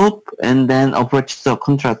scope and then approach the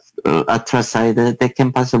contralateral side. They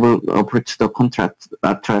can possibly approach the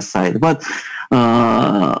contralateral side, but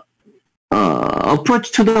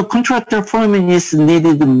approach to the contralateral foramen is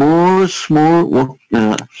needed more small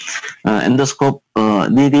endoscope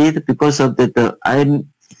needed because of that.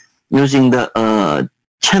 I'm using the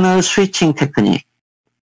channel switching technique.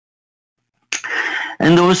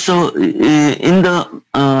 And also in the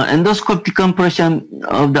endoscope decompression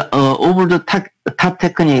of the over the top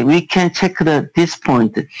technique, we can check this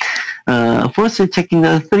point. First, we're checking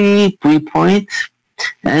the 3 point,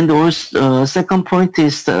 and also second point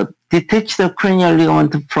is detach the cranial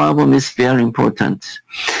ligament flavum is very important.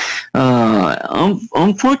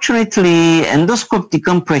 Unfortunately, endoscope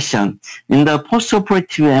decompression in the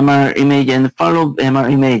postoperative MR image and follow-up MR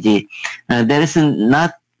image, there is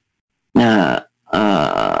not.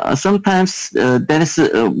 Sometimes there is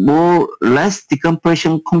less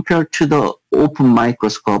decompression compared to the open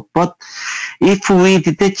microscope. But if we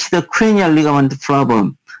detach the cranial ligament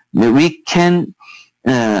flavum, we can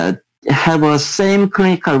have a same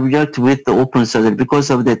clinical result with the open surgery because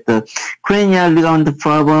of that. The cranial ligament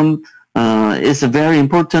flavum is very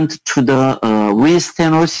important to the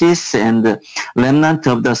re-stenosis and remnant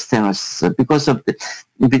of the stenosis. Because of the,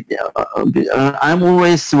 I'm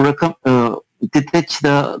always detach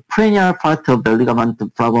the cranial part of the ligament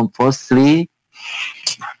flavum firstly,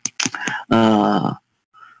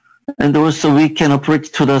 and also we can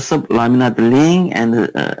approach to the sublaminar link,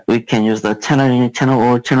 and we can use the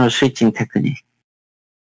channel switching technique.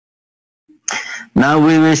 Now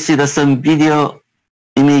we will see some video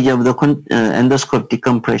image of the endoscope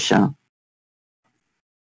decompression.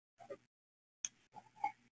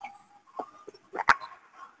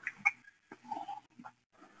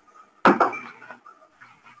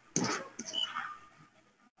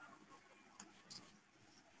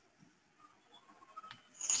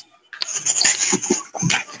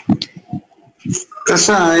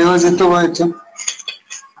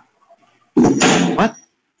 What?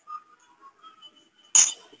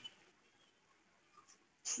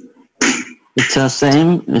 It's the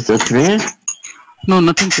same, it's a drill. No,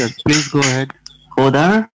 nothing, sir. Please go ahead.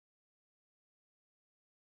 Coder.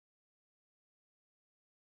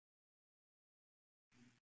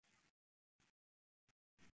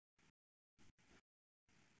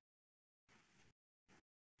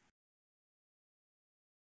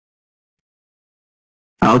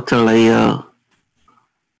 Outer layer.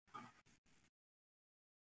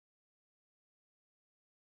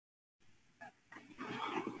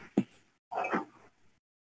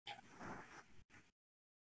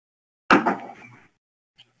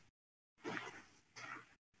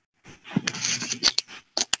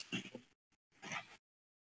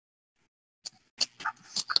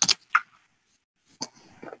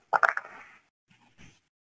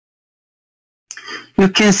 You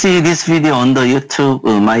can see this video on the YouTube,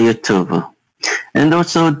 my YouTube. And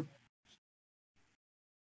also,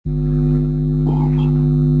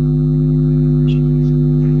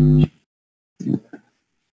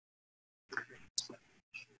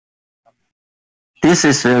 this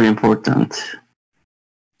is very important.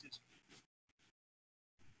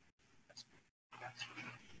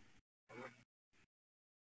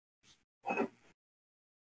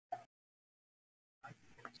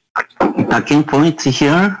 Docking point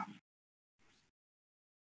here.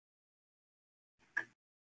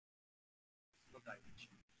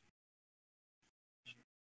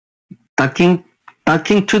 Docking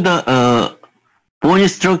to the bony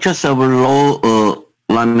structures of low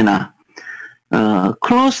lamina.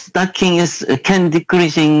 Close docking can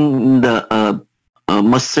decreasing the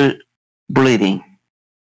muscle bleeding.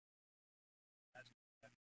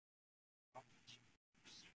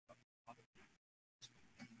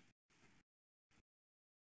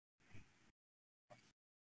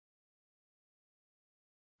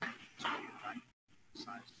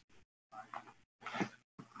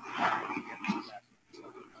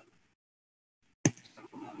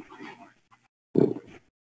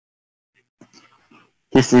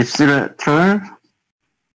 This is ipsilateral,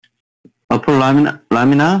 upper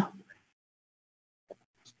lamina,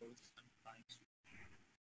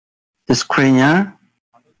 this cranial,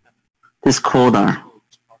 this caudal.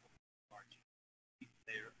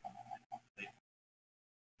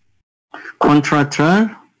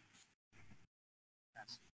 Contralateral,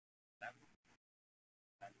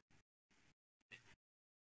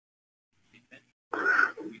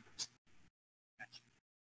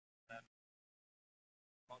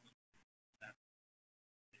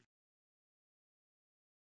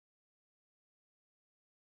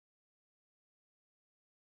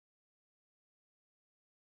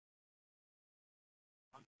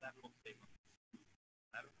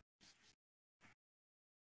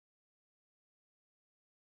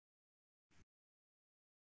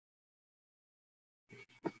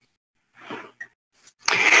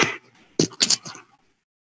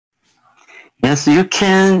 yes, you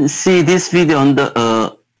can see this video on the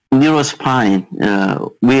neurospine.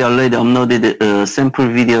 We already uploaded a sample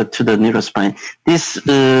video to the neurospine. This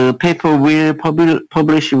paper will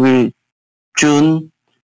publish in June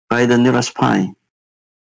by the neurospine.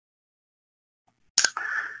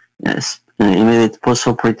 Yes, immediate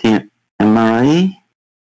post-operative MRI.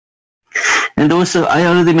 And also, I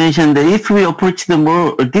already mentioned that if we approach the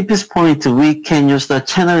more deepest point, we can use the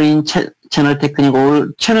channel in channel technique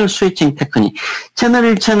or channel switching technique.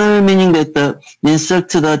 Channel meaning that insert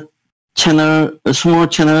the channel, a small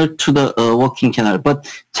channel to the working channel. But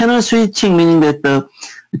channel switching meaning that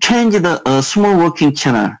change the small working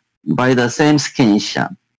channel by the same skin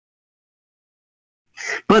incision.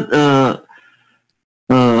 But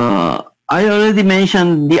I already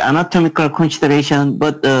mentioned the anatomical consideration,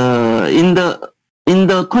 but in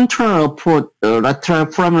the control approach, lateral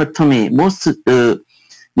foraminectomy, most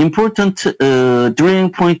important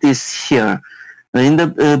drilling point is here. In the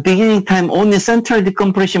beginning time, only central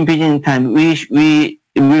decompression beginning time, we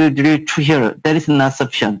will drill to here. That is not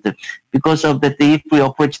sufficient. Because of that, if we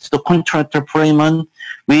approach to the contralateral foramen,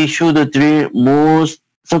 we should drill more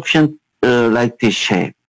sufficient like this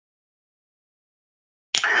shape.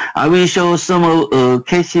 I will show some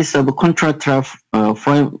cases of contralateral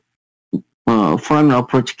foramen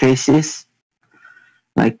approach cases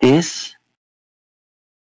like this.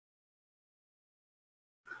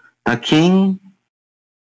 Docking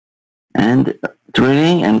and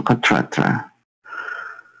drilling and contralateral.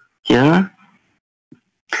 Here,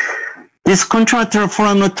 this contralateral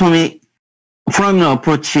foramen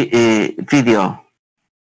approach video.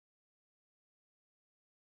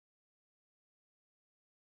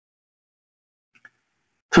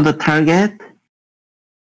 To the target,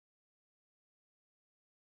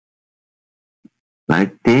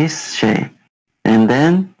 like this shape, and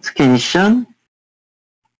then skin incision.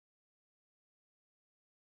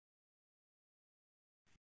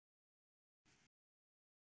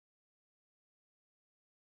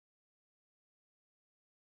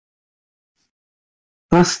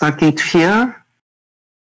 First, starting to here,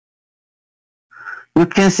 you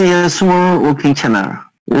can see a small working channel,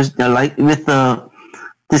 like with the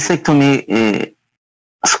discectomy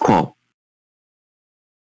scope.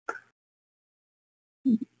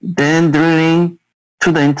 Then drilling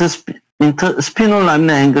to the interspinal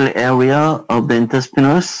lamina angle area of the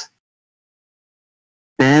interspinous.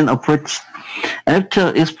 Then approach,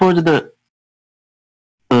 after expose the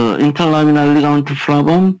interlaminar ligament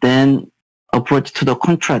flavum, then approach to the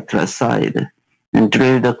contralateral side and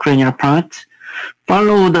drill the cranial part.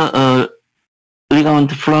 Follow the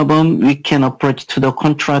ligament flavum, we can approach to the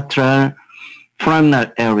contralateral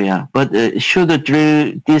foraminal area, but should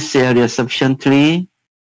drill this area sufficiently.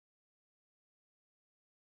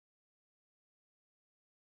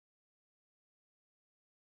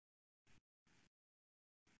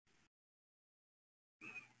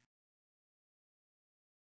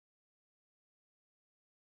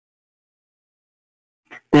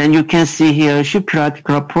 Then you can see here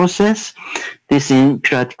supra-articular process. This is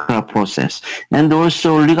infra-articular process. And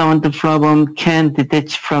also ligament flavum can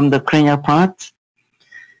detach from the cranial part.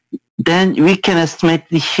 Then we can estimate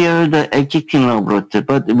here the existing nerve root,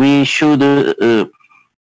 but we should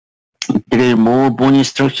drill more bony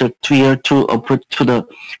structure to here to approach to the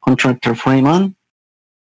contralateral foramen.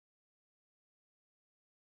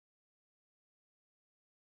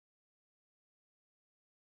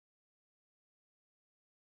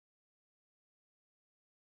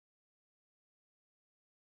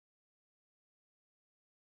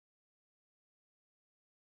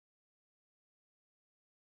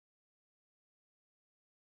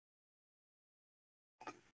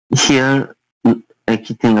 Here,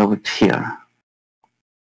 exiting over here.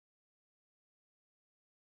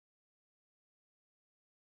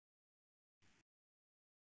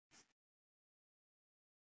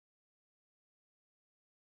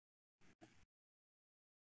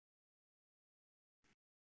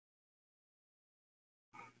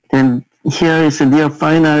 Then here is the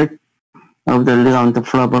final of the ligament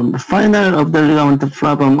flavum. The final of the ligament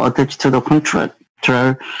flavum attached to the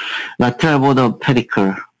contralateral lateral border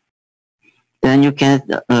pedicle. Then you can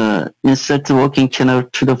insert the working channel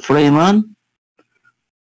to the foramen.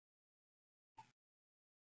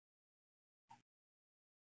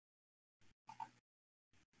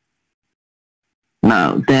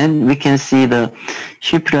 Now, then we can see the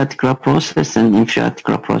supra-articular process and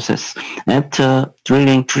infra-articular process. After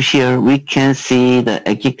drilling to here, we can see the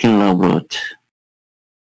existing nerve root.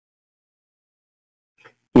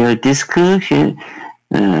 Here, disc, here,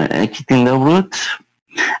 existing nerve root.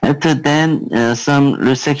 After then, some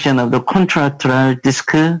resection of the contralateral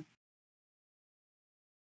disc.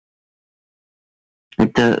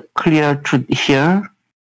 After clear to here.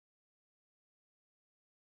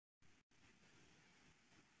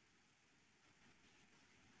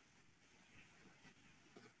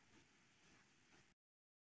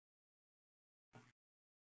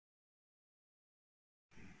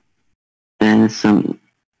 Then some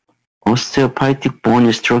osteophytic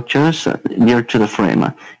bony structures near to the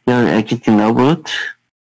foramen. Here, exiting nerve root.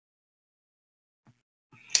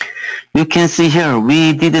 You can see here,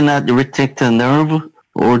 we did not retract the nerve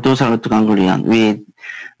or dorsal ganglion. We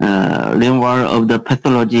removal of the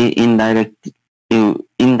pathology indirect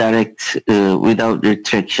without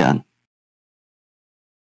retraction.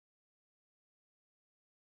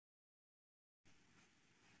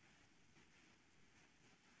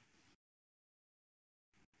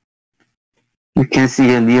 You can see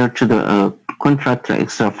here near to the contralateral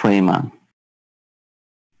extra foramen.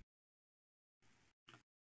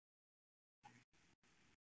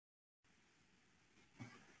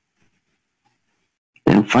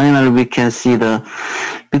 Then finally we can see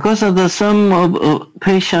because of some of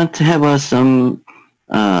patient have some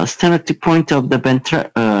stenotic point of the ventral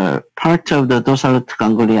part of the dorsal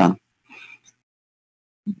ganglion.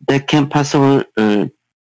 They can possibly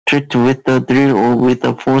treat with the drill or with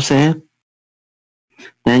the forceps.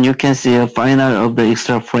 Then you can see a final of the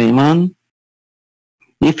extra foramen.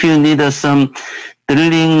 If you need some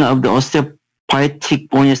drilling of the osteophytic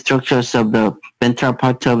bony structures of the ventral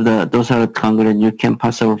part of the dorsal ganglion, you can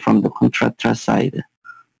pass over from the contralateral side.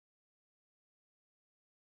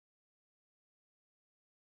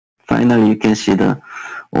 Finally, you can see the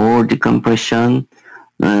all decompression,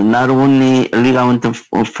 not only ligament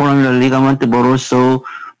or foraminal ligament, but also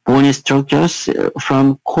bony structures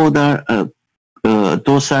from caudal,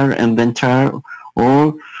 dorsal and ventral,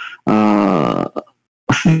 or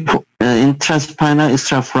intraspinal,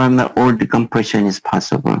 extraforaminal, or decompression is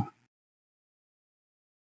possible.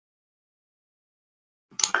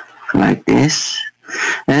 Like this.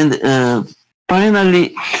 And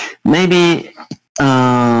finally, maybe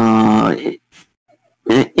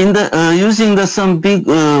in the using some big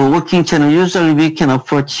working channel, usually we can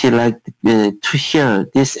approach like to here,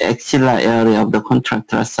 this axilla area of the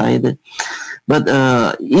contralateral side. But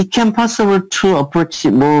it can possible to approach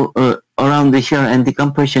more around here, and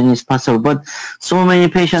decompression is possible. But so many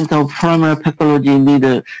patients of primary pathology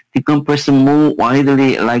need decompression more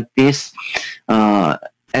widely like this.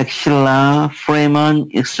 axilla, foramen,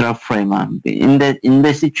 extra foramen. In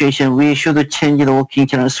that situation, we should change the working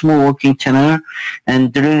channel, small working channel,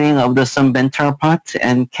 and drilling of the some ventral part,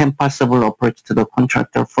 and can possible approach to the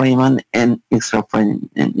contractor foramen and extra foramen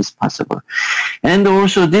is possible. And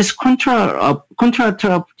also this contractor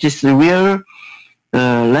approach is real,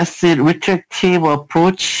 less retractive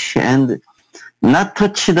approach, and not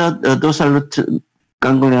touch the dorsal root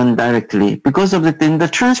ganglion directly. Because of in the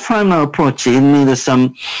transforaminal approach, it needs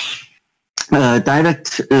some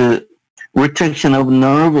direct retraction of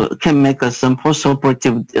nerve can make some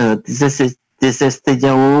post-operative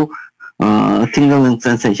dysesthesia or tingling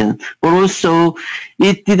sensation. But also,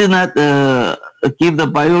 it did not give the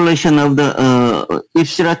violation of the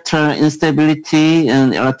ipsilateral instability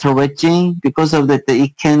and lateral wedging. Because of that,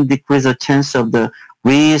 it can decrease the chance of the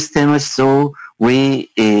re-stenosis or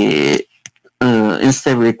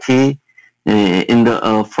instability in the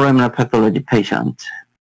foraminal pathology patient.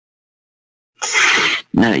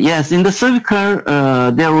 Yes, in the cervical,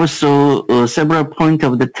 there are also several points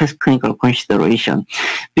of the test clinical consideration.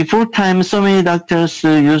 Before time, so many doctors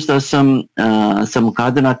used some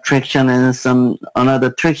Gardner traction and some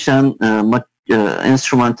another traction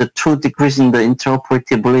instrument to decreasing the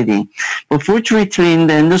intraoperative bleeding. But fortunately, in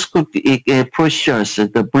the endoscopic procedures,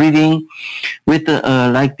 the bleeding with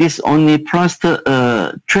like this only plus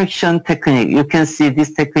the traction technique. You can see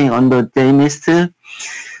this technique on the JMIST.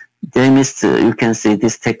 You can see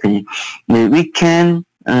this technique. We can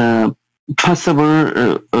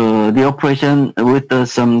possible the operation with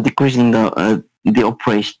some decreasing the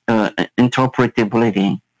operation intraoperative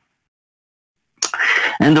bleeding.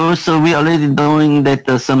 And also, we already knowing that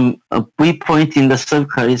some V point in the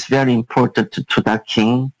cervical is very important to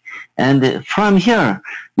docking. And from here,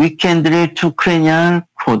 we can drill to cranial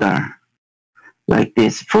caudal, like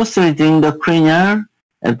this. First, we doing the cranial,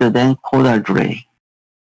 and then caudal drill.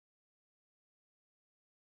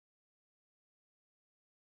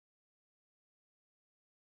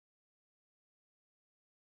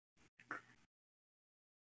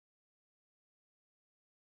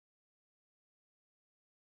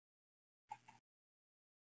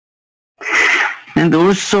 And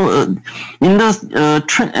also, in the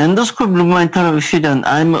endoscope lumbal fusion,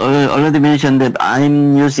 I'm already mentioned that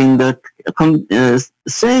I'm using the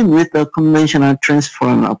same with the conventional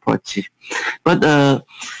transforaminal approach. But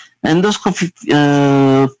endoscopic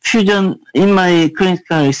fusion, in my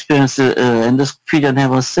clinical experience, endoscopic fusion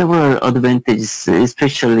have several advantages,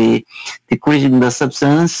 especially decreasing the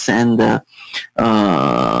substance and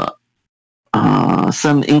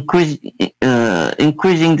some increasing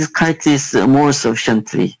this crisis more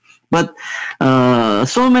sufficiently. But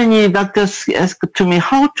so many doctors ask to me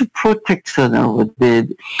how to protect the nerve.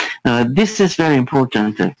 This is very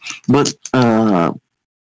important. But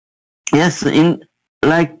yes, in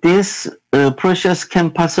like this process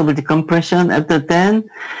can possibly decompression. After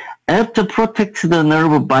protect the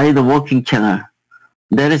nerve by the working channel.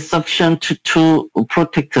 That is sufficient to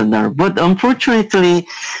protect the nerve. But unfortunately,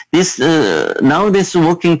 this now this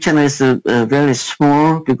working channel is very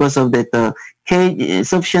small because of that cage,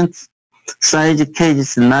 sufficient size cage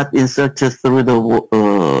is not inserted through the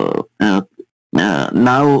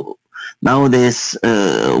nowadays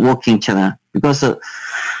working channel. Because of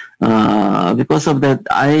that,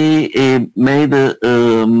 I made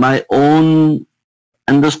my own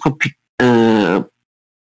endoscopic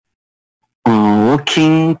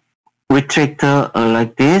working retractor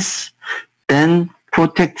like this, then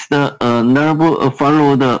protect the nerve,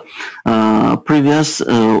 follow the previous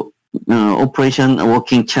operation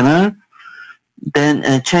working channel,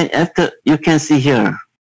 then change after. You can see here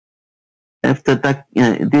after that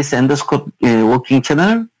this endoscope working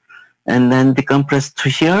channel, and then decompress to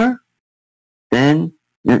here, then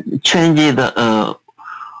change the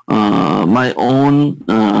my own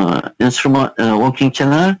instrument working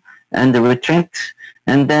channel and retract,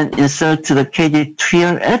 and then insert the cage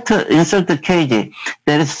here. After insert the cage,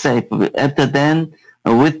 that is safe. After then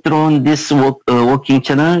withdrawn this working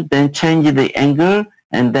channel, then change the angle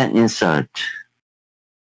and then insert.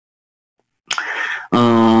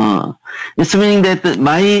 It's meaning that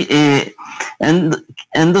my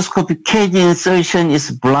endoscopic cage insertion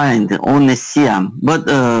is blind, only CM. But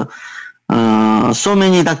so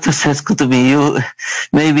many doctors ask to me,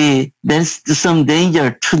 maybe there's some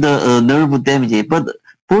danger to the nerve damage. But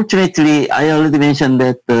fortunately, I already mentioned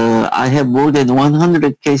that I have more than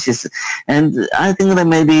 100 cases, and I think that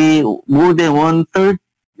maybe more than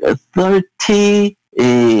 130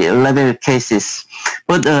 level cases.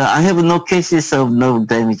 But I have no cases of nerve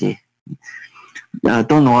damage.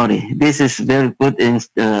 Don't worry, this is very good in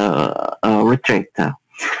retractor.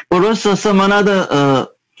 But also some another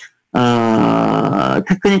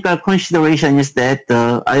technical consideration is that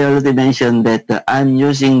I already mentioned that I'm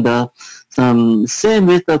using the same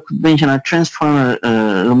with the conventional transformer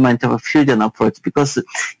Raman interval fusion approach, because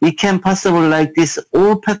it can possible like this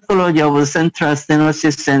all pathology of central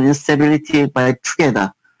stenosis and instability by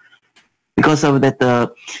together. Because of that,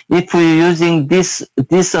 if we're using this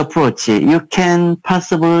approach, you can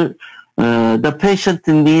possible the patient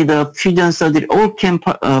need a fusion surgery. All patient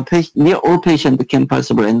can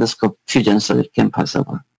possible endoscope fusion surgery can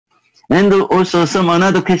possible. And also some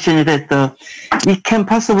another question is that it can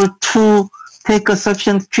possible to take a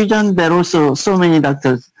sufficient fusion. That also so many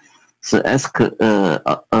doctors ask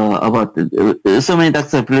about. So many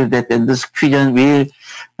doctors believe that this fusion will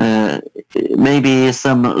maybe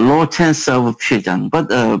some low chance of fusion,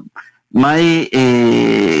 but my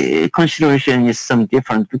consideration is some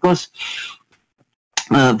different because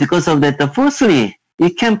of that. Firstly,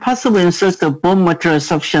 it can possibly insert the bone material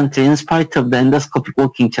sufficiently in spite of the endoscopic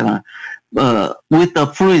working channel with the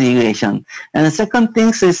fluid irrigation. And the second thing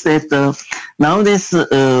is that nowadays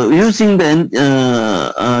using the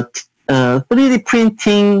 3D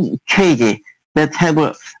printing cage that have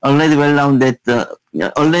already well known that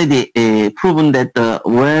already proven that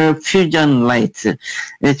where fusion light,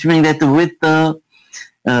 it means that with the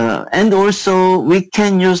and also we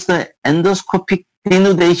can use the endoscopic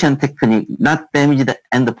denudation technique, not damage the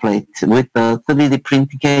end plate with the 3D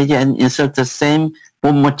printing cage and insert the same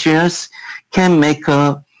bone materials, can make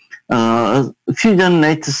a fusion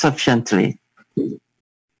light sufficiently.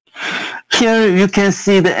 Here you can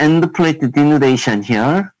see the end plate denudation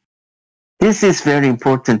here. This is very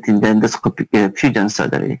important in the endoscopic fusion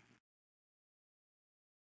surgery.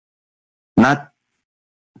 Not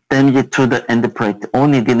damage to the end plate,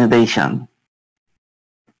 only denudation.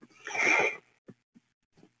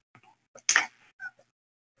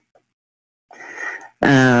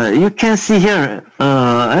 You can see here,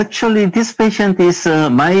 actually this patient is,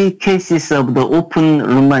 my case is of the open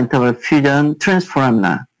lumbar interval fusion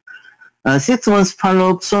transforamina. 6 months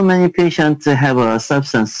follow-up, so many patients have a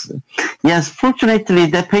substance. Yes, fortunately,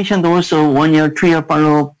 that patient also 1 year, 2 year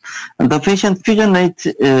follow-up. The patient fusion rate,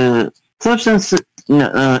 substance,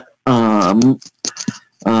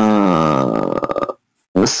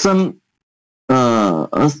 some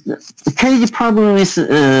cage problem is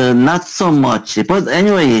not so much. But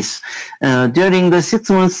anyways, during the 6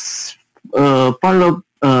 months follow-up,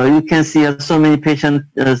 you can see so many patient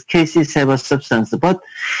cases have a substance, but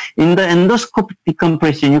in the endoscopic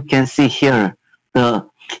decompression, you can see here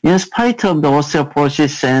in spite of the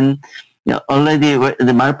osteoporosis and already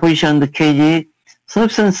the malposition the kg,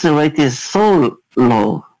 substance rate is so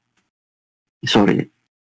low. Sorry,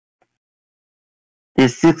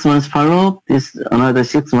 this 6 months follow-up, this another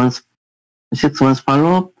 6 months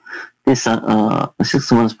follow-up, this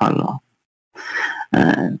 6 months follow-up.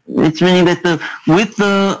 It's meaning that with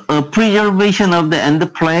the preservation of the end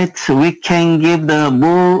plate, we can give the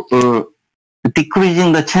more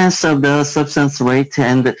decreasing the chance of the substance rate,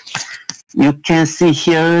 and you can see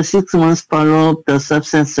here 6 months follow-up, the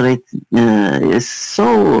substance rate is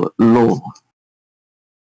so low.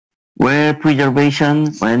 Where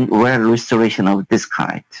preservation and where restoration of this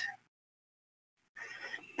kind.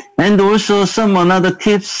 And also some another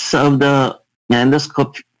tips of the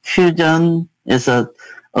endoscopic fusion is a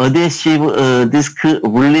adhesive disc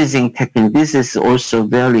releasing technique. This is also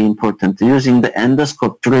very important, using the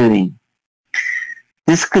endoscope drilling.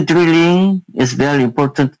 Disc drilling is very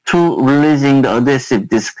important to releasing the adhesive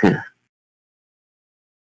disc.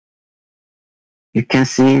 You can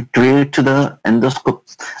see drill to the endoscope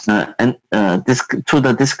disc to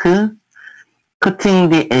the disc, cutting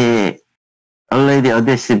the already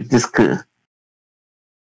adhesive disc.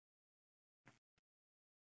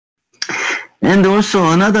 And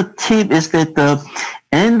also another tip is that the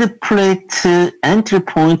end plate entry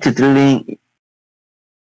point drilling,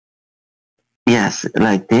 yes,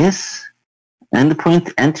 like this,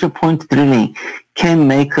 entry point drilling can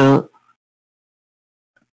make a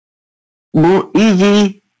more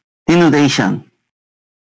easy denudation.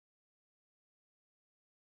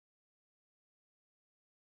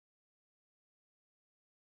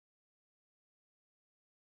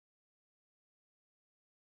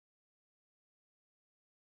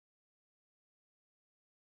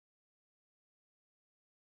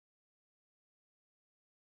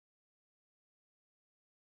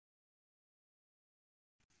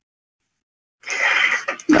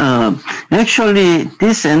 Actually,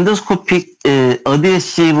 this endoscopic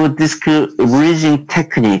adhesive disc releasing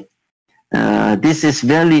technique, this is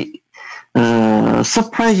very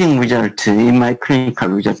surprising result in my clinical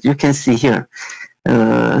result. You can see here,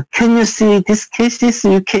 Can you see these cases?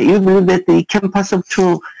 You believe that it can pass up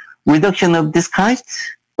to reduction of this height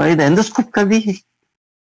by the endoscopically?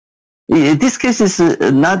 This case is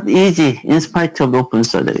not easy in spite of open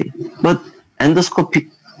surgery, but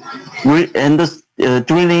endoscopic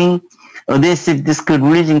drilling, adhesive disc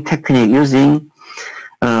releasing technique using,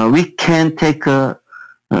 we can take a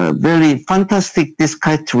very fantastic disc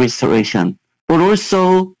height restoration. But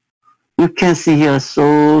also, you can see here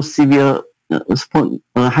so severe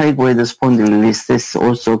high-grade spondylolisthesis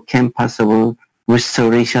also can possible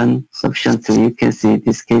restoration sufficiently. You can see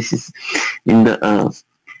these cases in the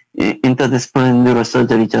Interdisciplinary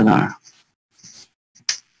Neurosurgery Journal.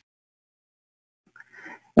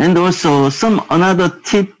 And also another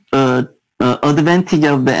tip, advantage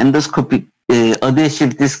of the endoscopic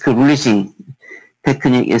adhesive disc releasing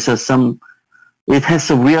technique is it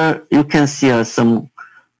has a real, you can see some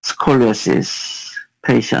scoliosis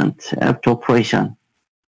patient after operation.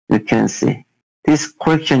 You can see this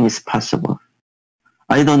correction is possible.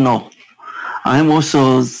 I don't know. I'm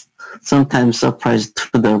also sometimes surprised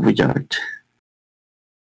to the result.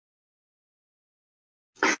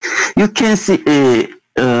 You can see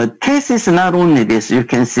cases, not only this, you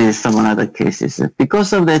can see some other cases.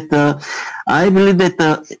 Because of that, I believe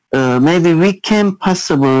that maybe we can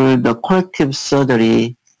possible the corrective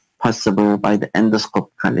surgery possible by the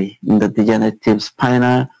endoscopically in the degenerative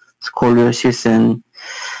spinal scoliosis, and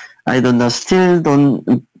I don't know, still don't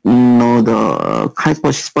know the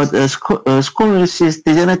kyphosis, but scoliosis,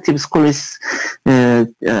 degenerative scoliosis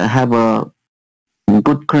have a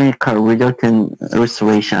good clinical result in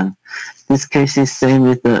restoration. This case is same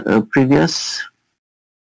with the previous.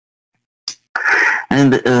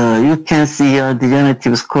 And you can see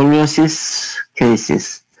degenerative scoliosis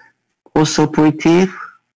cases. Postoperative,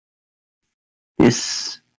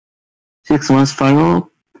 this 6 months follow,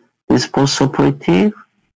 this postoperative,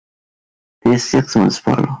 this 6 months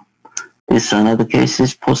follow. This another case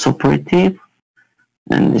is postoperative,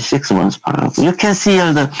 and the 6 months follow. You can see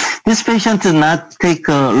this patient did not take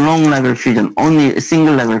a long level fusion, only a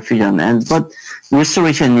single level fusion, but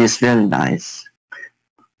restoration is very nice.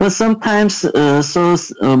 But sometimes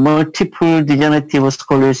multiple degenerative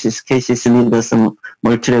scoliosis cases need some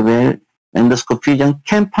multi-level endoscopic fusion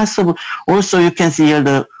can possible. Also, you can see here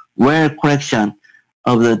the well correction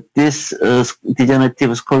of this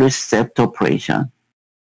degenerative scoliosis after operation.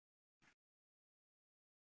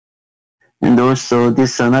 And also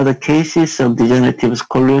this another cases of degenerative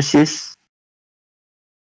scoliosis.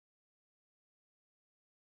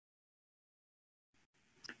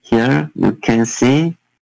 Here you can see,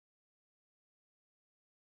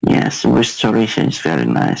 yes, restoration is very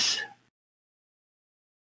nice.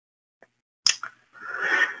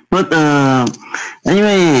 But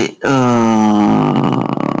anyway,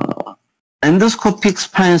 endoscopic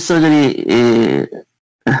spine surgery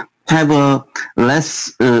have a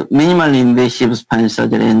less minimally invasive spine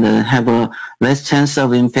surgery and have a less chance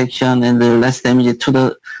of infection and less damage to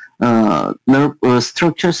the nerve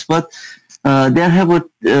structures. But there have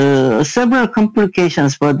several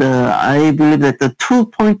complications. But I believe that the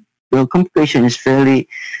 2-point complication is very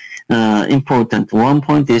important. One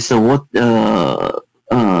point is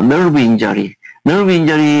nerve injury. Nerve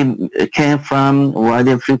injury came from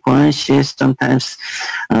radio frequencies, sometimes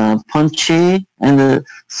punchy, and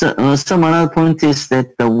some other point is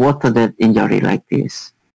that the water depth injury like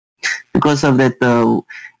this. Because of that,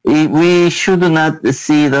 we should not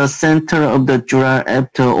see the center of the dura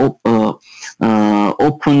after open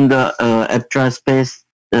the abdominal space,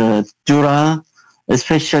 dura,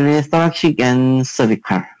 especially thoracic and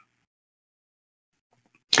cervical.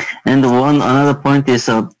 And another point is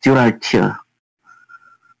dural tear.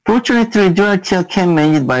 Fortunately, dural tear can be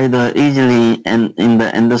managed by easily and in the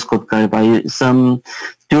endoscope by some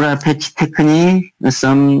dural patch technique,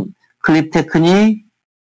 some clip technique.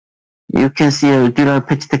 You can see a dural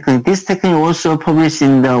patch technique. This technique also published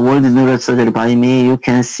in the World Neurosurgery by me. You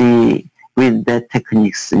can see with that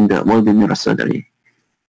techniques in the World Neurosurgery.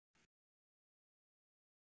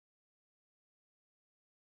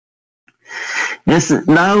 Yes,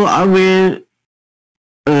 now I will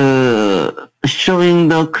showing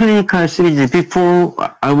the clinical series. Before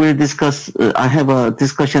I will discuss, I have a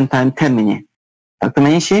discussion time 10 minutes. Dr.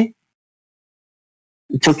 Manishi?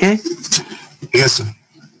 It's okay? Yes, sir.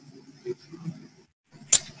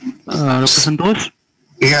 Dr. Santosh?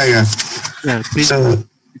 Yeah. Yeah, please.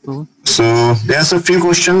 So there's a few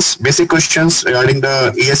questions, basic questions regarding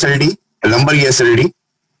the ESLD, lumbar ESLD.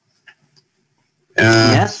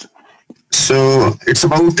 Yes. So it's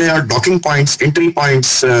about their docking points, entry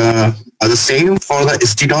points are the same for the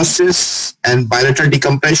stenosis and bilateral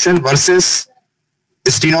decompression versus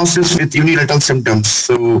stenosis with unilateral symptoms.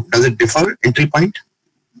 So does it differ, entry point?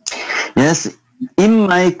 Yes, in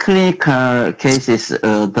my clinical cases,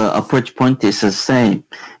 the approach point is the same.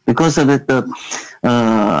 Because of it,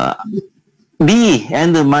 me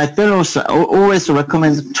and my fellows always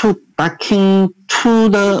recommend backing to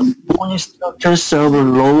the bony structures of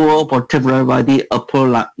lower vertebral body,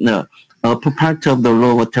 upper part of the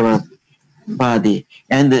lower vertebral body,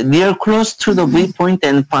 and near close to the V point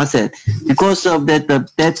and facet. Because of that,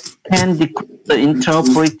 that can decrease the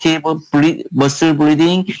intraoperative muscle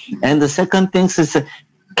bleeding. And the second thing is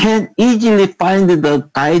can easily find the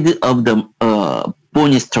guide of the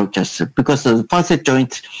bony structures, because the facet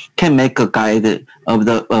joint can make a guide of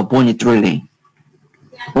the bony drilling.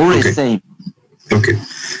 Always same. Okay.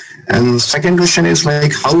 And second question is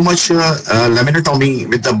like how much laminotomy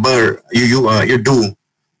with the burr you do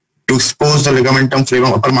to expose the ligamentum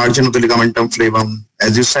flavum, upper margin of the ligamentum flavum.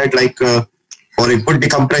 As you said, like for a good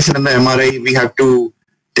decompression in the MRI, we have to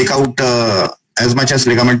take out as much as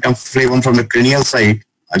ligamentum flavum from the cranial side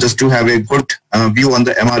just to have a good view on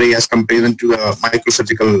the MRI as compared to the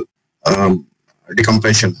microsurgical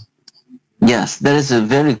decompression. Yes, that is a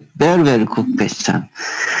very, very, very good question.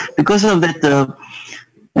 Because of that,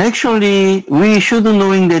 actually, we should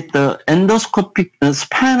knowing that the endoscopic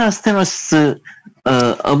spinal stenosis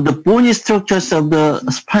of the bony structures of the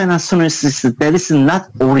spinal stenosis, that is not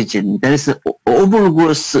origin. That is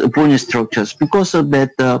overgrowth bony structures. Because of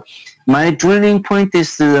that, my drilling point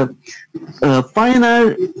is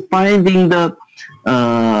final finding the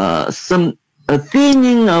some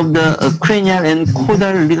thinning of the cranial and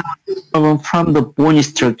caudal ligament from the bony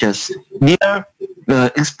structures near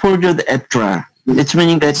exposure epidural. It's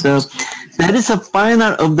meaning that that is a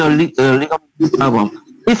final of the ligament problem.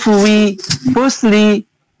 If we firstly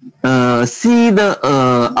see the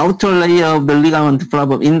outer layer of the ligament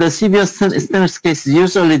problem, in the severe stenosis case,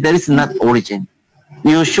 usually there is not origin.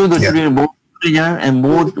 You should drill more cranial and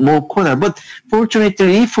more caudal. But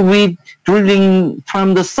fortunately, if we drilling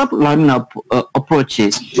from the sublaminar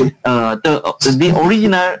approaches, the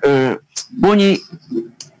original bony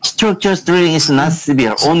structures drilling is not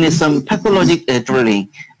severe, only some pathologic drilling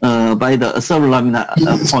by the sublaminar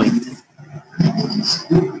point.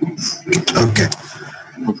 Okay.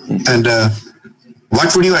 And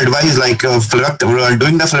what would you advise, like doing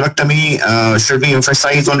the phlebectomy, should we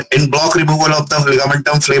emphasize on in-block removal of the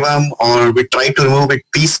ligamentum flavum, or we try to remove it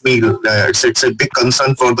piecemeal? It's a big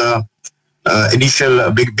concern for the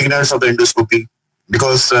initial beginners of the endoscopy,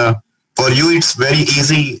 because for you it's very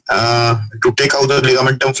easy to take out the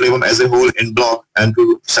ligamentum flavum as a whole in block and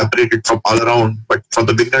to separate it from all around, but for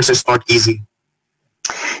the beginners it's not easy.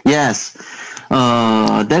 Yes,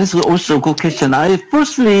 that is also a good question. I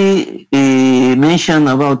firstly mentioned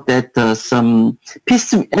about that some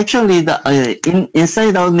piece. Actually, the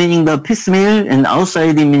inside out meaning the piecemeal, and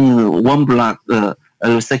outside meaning one block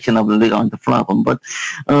resection of the ligament flavum. But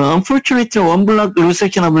unfortunately, one block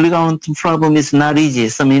resection of ligament flavum is not easy.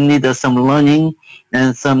 Some you need some learning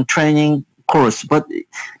and some training course. But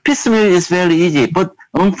piecemeal is very easy. But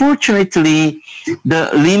unfortunately, the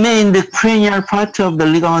remained cranial part of the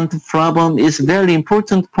ligament flavum is very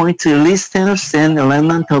important point to stenosis and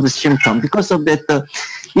remnant of symptom. Because of that,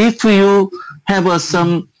 if you have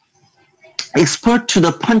some expert to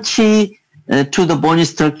the punchy to the bony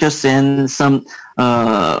structures and some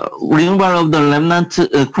removal of the remnant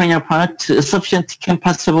cranial part sufficient can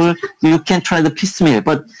possible, you can try the piecemeal.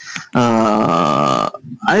 But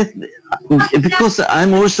because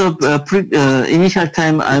I'm also initial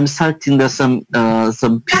time I'm starting the some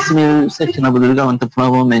piecemeal section of the ligament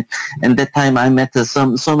flavum, and that time I met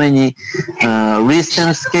so many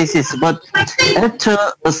re-stenosis cases. But after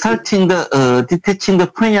starting the detaching the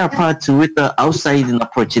cranial part with the outside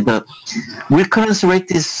approach, the recurrence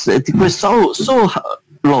rate is decreased so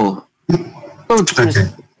low. So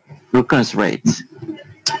recurrence rate.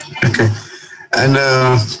 Okay. And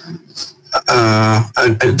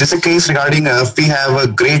this is a case regarding if we have a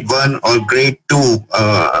grade 1 or grade 2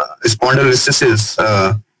 spondylolisthesis.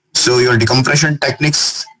 So your decompression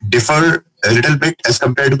techniques differ a little bit as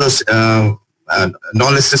compared to the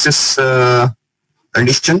non-listhesis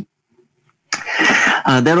condition.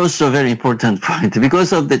 That was a very important point.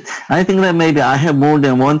 Because of that, I think that maybe I have more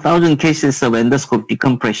than 1,000 cases of endoscopic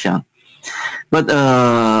decompression. But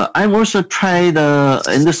I'm also tried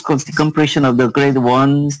endoscopic decompression of the grade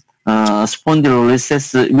 1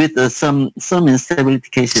 spondylolisthesis with some instability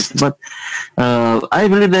cases. But I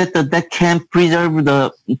believe that that can preserve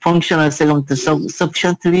the functional segment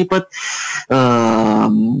sufficiently. But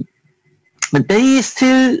they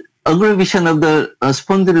still aggravation of the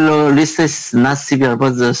spondylolisthesis is not severe,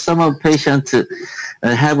 but some of patients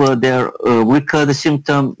have their recurred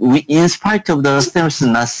symptom in spite of the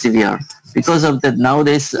stenosis not severe. Because of that,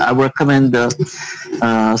 nowadays I recommend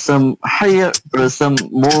some higher, some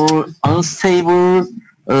more unstable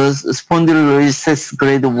spondylolisthesis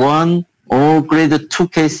grade 1 or grade 2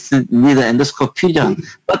 case need endoscopic fusion.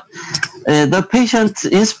 But the patient,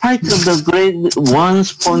 in spite of the grade 1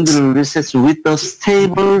 spondylolisthesis with a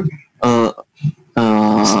stable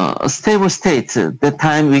state, that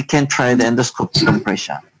time we can try the endoscopic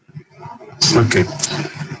compression. Okay.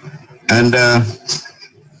 And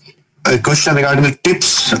a question regarding the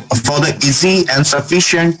tips for the easy and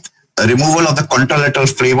sufficient removal of the contralateral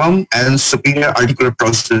flavum and superior articular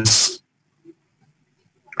process.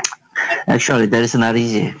 Actually, that is not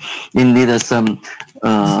easy. You need some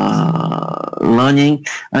learning.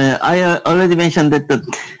 I already mentioned that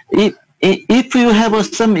if you have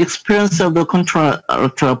some experience of the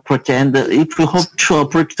contralateral approach and if you hope to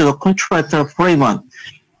approach to the contralateral flavum,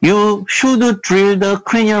 you should drill the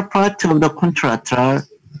cranial part of the contralateral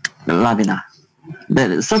lamina.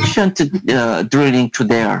 That is sufficient drilling to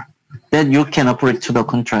there. Then you can approach to the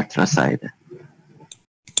contralateral side.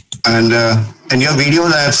 And in your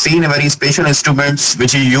videos, I have seen very special instruments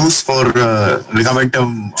which you use for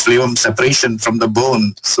ligamentum flavum separation from the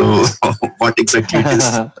bone. So, what exactly is?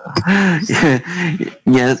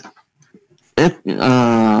 Yes.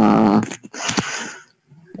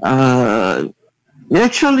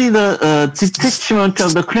 Actually, the detachment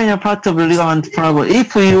of the cranial part of the ligament flavum,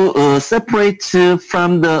 if you separate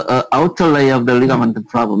from the outer layer of the ligament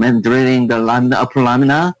flavum and drilling the upper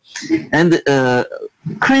lamina, and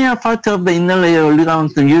cranial part of the inner layer of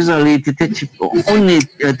ligament usually detach only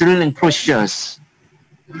drilling procedures.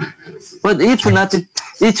 But if not,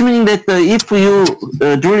 it means that if you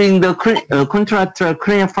drilling the contralateral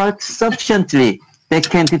cranial part sufficiently, they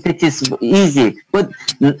can detach it easy. But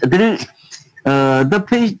the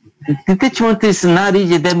detachment is not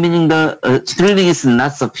easy, that meaning the drilling is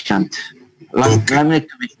not sufficient.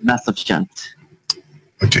 Laminectomy is not sufficient.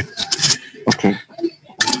 Okay. Okay.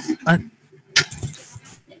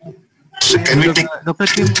 So can we take... Dr.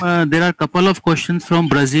 Kim, there are a couple of questions from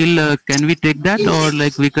Brazil. Can we take that, or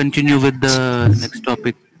like we continue with the next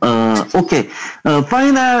topic? Okay.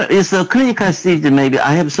 Final is a clinical series. Maybe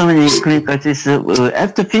I have so many clinical series.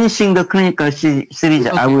 After finishing the clinical series, okay.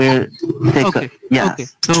 I will take. Okay. Yeah. Okay.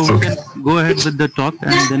 So we can go ahead with the talk,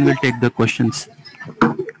 and then we'll take the questions.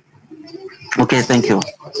 Okay. Thank you.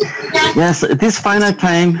 Yes, this final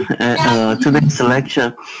time today's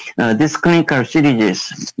lecture, this clinical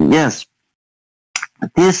series. Yes.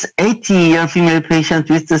 This 80-year female patient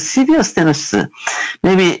with the severe stenosis,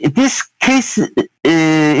 maybe this case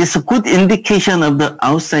is a good indication of the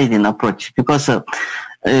outside-in approach, because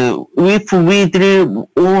if we drill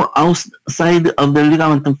all outside of the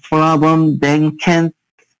ligamentum flavum, then can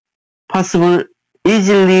possibly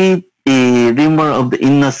easily remove of the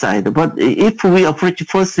inner side. But if we approach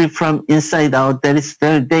firstly from inside out, that is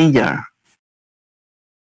very dangerous.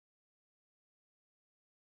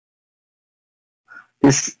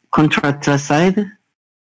 This contralateral side.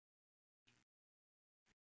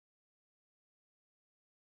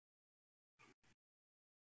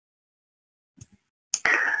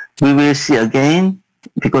 We will see again,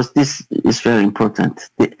 because this is very important.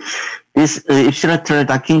 This ipsilateral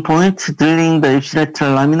docking point, drilling the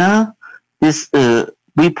ipsilateral lamina, this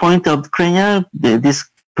V-point of the cranial, this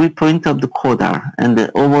V-point of the caudal, and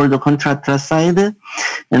over the contralateral side,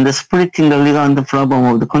 and the splitting the ligament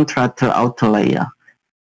flavum of the contralateral outer layer.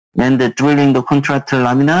 Then drilling the contralateral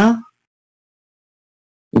lamina,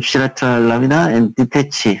 ipsilateral lamina, and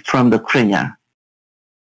detach from the cranial.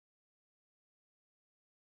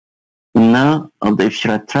 Inner of the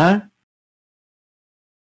ipsilateral,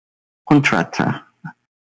 contralateral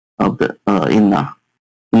of the inner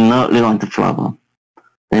ligament flavum.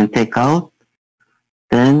 Then take out,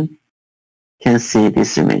 then can see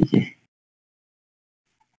this image.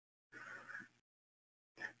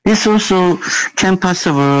 This also can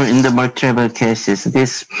possible in the multiple cases.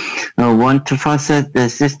 This 1 to 5 set, the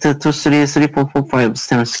 6 to 3, 3, 4, 4, 5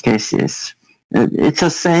 stenosis cases. It's the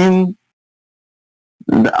same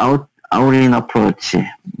the out-in approach.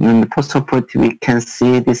 In the post-approach, we can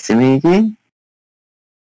see this image.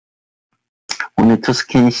 Only 2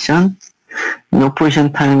 scansion. The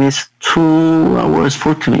operation time is 2 hours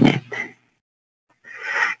 40 minutes.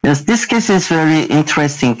 Yes, this case is very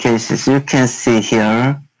interesting cases. You can see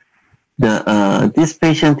here. This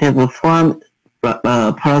patient have a formed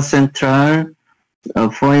paracentral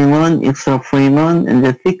foramen, extra foramen, and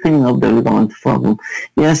the thickening of the ligament flabum.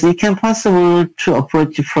 Yes, it can possible to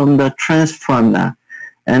approach from the transforamen,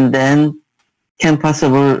 and then can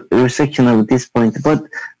possible resection of this point, but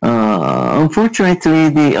unfortunately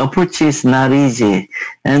the approach is not easy,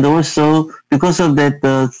 and also because of that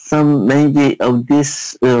many of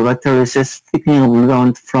this lateral recess thickening of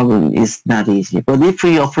ligament problem is not easy. But if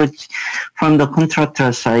we approach from the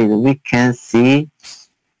contractor side, we can see,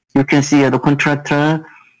 you can see the contractor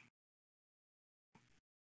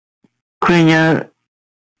cranial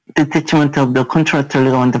detachment of the contractor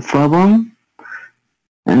ligament problem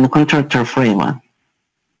and the contractor foramen.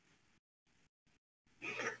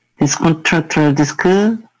 This contractor disc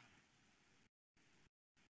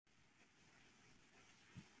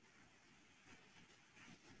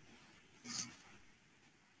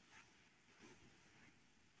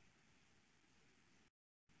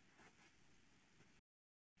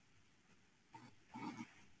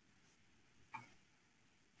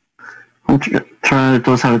contractor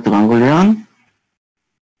dorsal ganglion.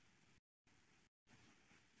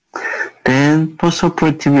 Then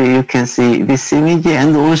postoperatively you can see this image,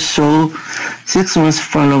 and also 6 months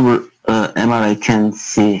follow MRI can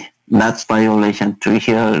see not violation to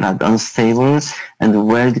here, not unstable, and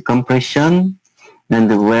well decompression, and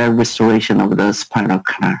well restoration of the spinal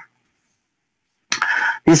canal.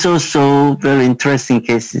 These also very interesting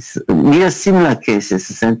cases, near similar cases,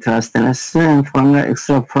 central stenosis and foraminal,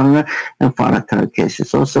 extraforaminal, and bilateral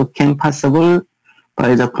cases also can possible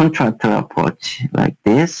by the contractor approach like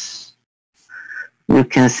this. You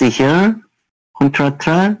can see here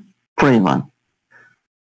contractor foramen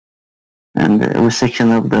and the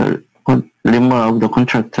resection of the limb of the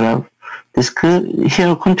contractor disc.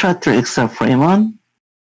 Here contractor extraforamen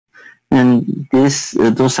and this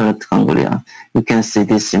dorsal ganglion. You can see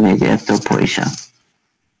this image after operation.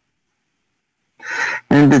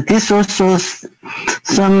 And this also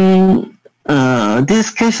some this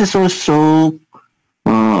case is also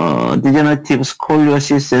degenerative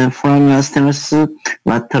scoliosis and foraminal stenosis,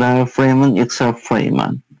 lateral foramen,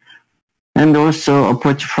 extraforamen, and also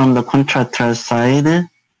approach from the contractor side.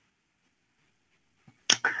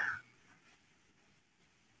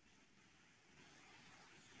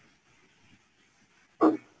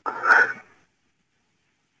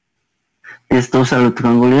 This dorsal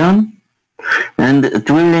ganglion, and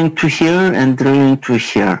drilling to here and drilling to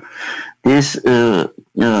here. This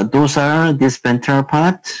dorsal, this ventral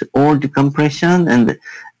part, all decompression, and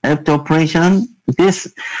after operation,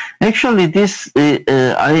 this actually this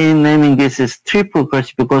I am naming this is triple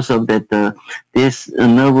crush because of that this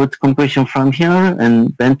nerve root compression from here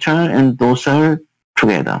and ventral and dorsal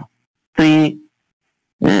together, 3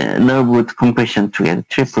 nerve root compression together,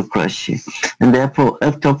 triple crush, and therefore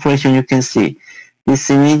after operation you can see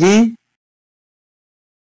this image.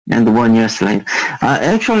 And 1 year later.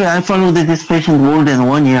 Actually, I followed this patient more than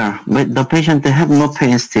 1 year, but the patient have no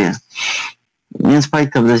pain still, in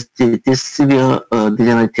spite of this severe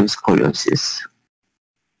degenerative scoliosis.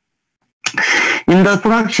 In the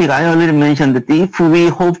thoracic, I already mentioned that if we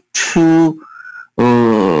hope to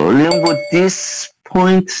remove this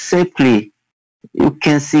point safely, you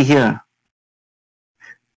can see here,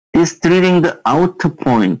 this drilling the outer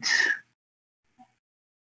point.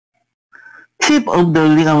 Tip of the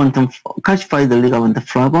ligament, catch by the ligament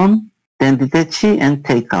flabum, then detach and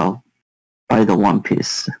take out by the one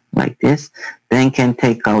piece like this. Then can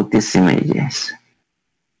take out these images.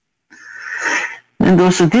 And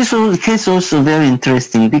also this case also very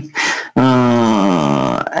interesting.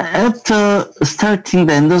 After starting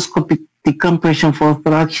the endoscopic decompression for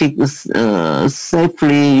thoracic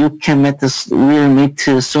safely, you can will meet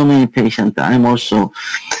so many patients. I'm also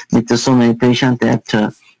meet so many patients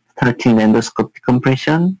after 13 endoscopic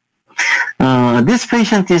decompression. This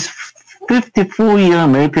patient is 54-year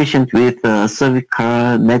male patient with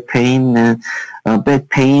cervical neck pain, back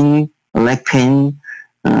pain, leg pain.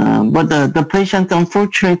 But the patient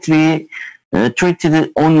unfortunately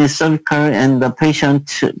treated only cervical, and the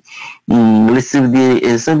patient received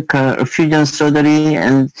the cervical fusion surgery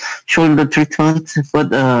and shoulder treatment.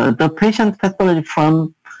 But the patient pathology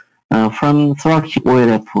from thoracic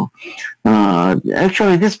OLF.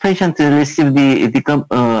 Actually, this patient received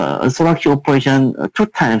the thoracic operation 2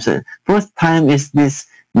 times. First time is this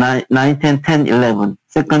 9, 10, 10, 11.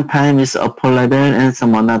 Second time is upper level and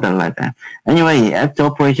some another level. Anyway, after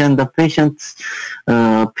operation, the patient's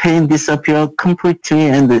pain disappeared completely,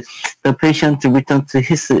 and the patient returned to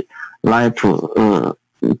his life.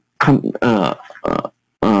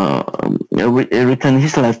 Return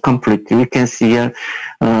his life completely. You can see here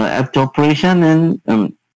after operation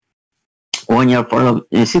and 1 year follow,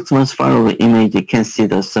 6 months follow image, you can see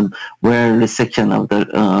the some rare resection of the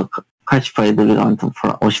calcified ligament,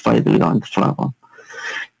 ossified ligament flagellum.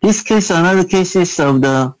 This case, another case is of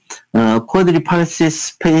the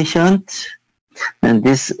quadriparsis patient, and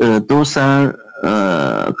those are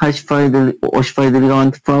calcified ossified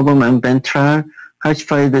ligament flagellum and ventral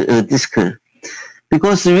calcified disc.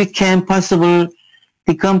 Because we can possible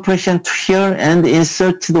decompression to here and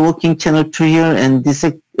insert the working channel to here, and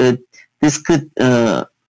disc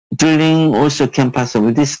drilling also can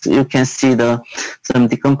possible. This you can see some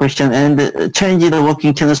decompression and change the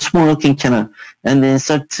working channel, small working channel, and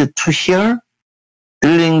insert to here,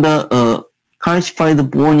 drilling the calcified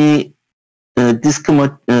bony disc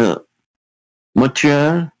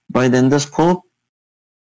material by the endoscope.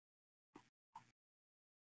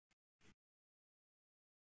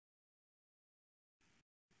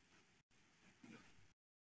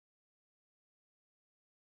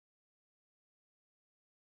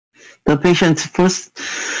 The patient first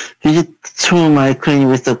visit to my clinic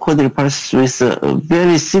with the quadriparsis with a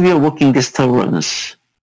very severe walking disturbance.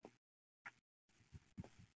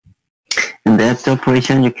 And after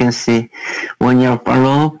operation, you can see 1 year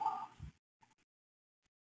follow.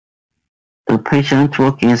 The patient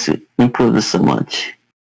walking is improved so much.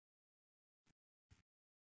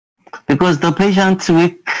 Because the patient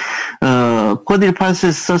with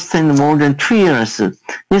quadriparsis sustained more than 2 years.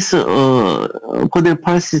 This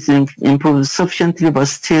quadriparsis improved sufficiently but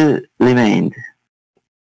still remained.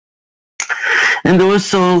 And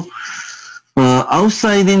also,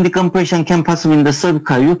 outside in decompression can possible in the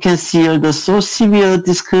cervical. You can see the so severe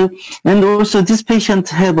disc, and also this patient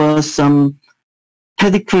have some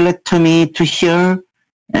pediculectomy to here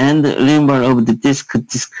and removal of the disc.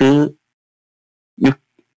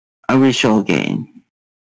 I will show again.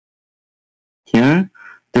 Here,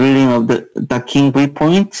 drilling of the ducting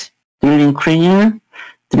V-point, drilling cranial,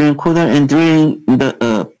 drilling caudal, and drilling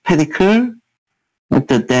the pedicle, with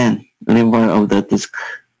the then removal of the disc.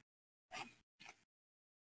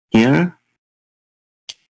 Here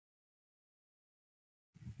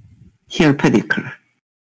pedicle.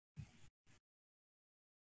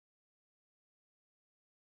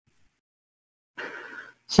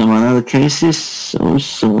 Some other cases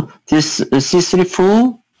also. This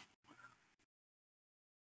C3-4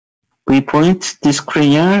 V-point, this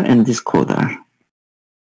cranial and this caudal.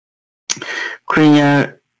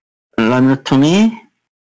 Cranial laminotomy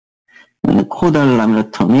and caudal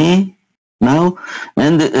laminotomy now,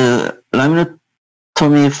 and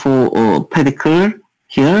laminotomy for pedicle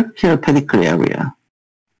here pedicle area.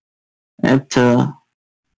 After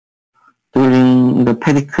during the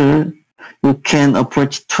pedicle, you can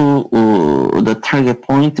approach to the target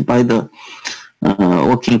point by the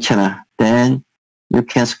working channel. Then you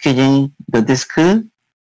can squeezing the disc, can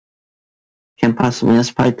possibly in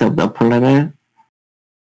spite of the upper level.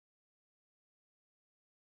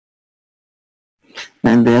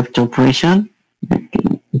 And after operation,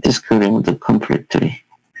 disc removed completely.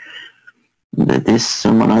 This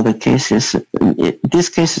some other cases. This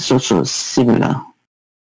case is also similar.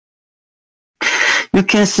 You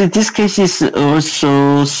can see this case is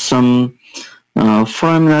also some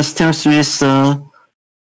foraminal stenosis with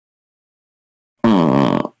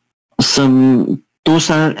some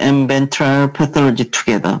dorsal and ventral pathology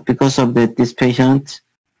together because of this patient.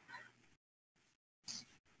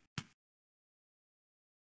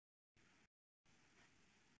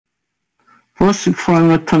 First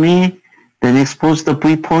foraminotomy, then expose the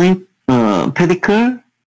V-point pedicle,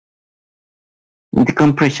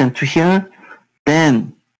 decompression to here,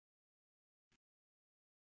 then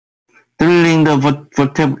drilling the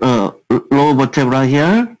lower vertebra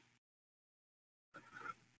here.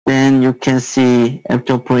 Then you can see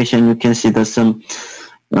after operation, you can see there's some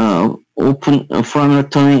open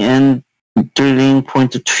foraminotomy and drilling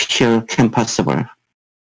point to here can possible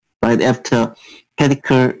right after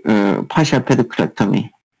partial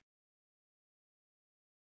pediculectomy.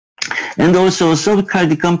 And also cervical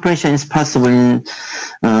decompression is possible in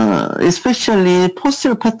especially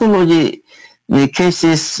posterior pathology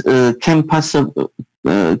cases can possible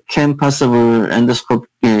endoscope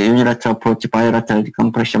unilateral approach bilateral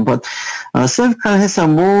decompression, but cervical has a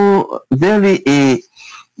more very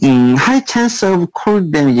high chance of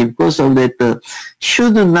cold damage because of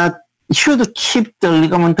that. Should keep the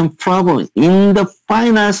ligamentum flavum in the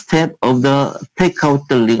final step of the take out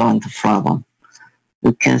the ligamentum flavum.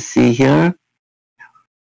 You can see here,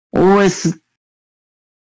 always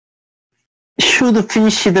should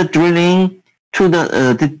finish the drilling to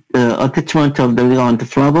the attachment of the ligamentum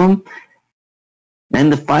flavum,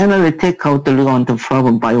 and finally take out the ligamentum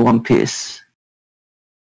flavum by one piece.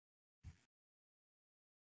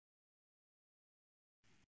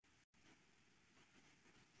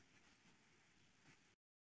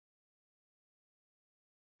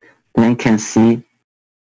 then can see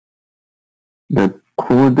the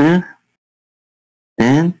code,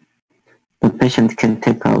 then the patient can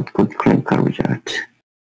take out good clinical result.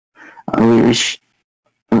 We wish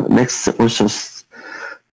next also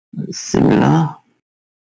similar.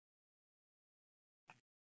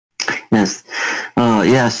 Yes,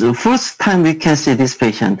 yes. The first time we can see this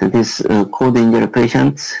patient, this cold injury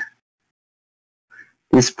patient,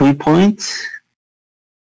 this V point,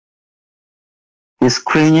 this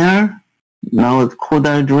cranial, now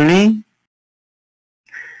caudal drilling,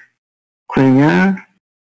 cranial,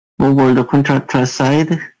 over the contractile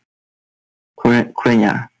side,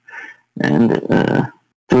 cranial, and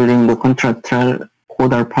drilling the contractile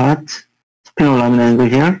caudal part, spinal lamina angle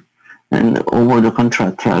here, and over the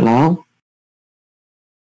contractile now.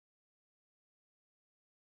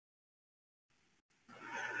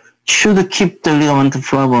 Should keep the ligament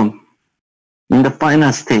flavum in the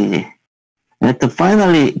final stage. At the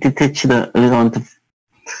finally detach the ligament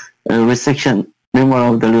resection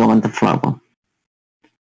removal of the ligament flavum.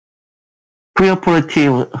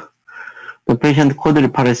 Preoperative, the patient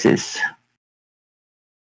quadriparesis.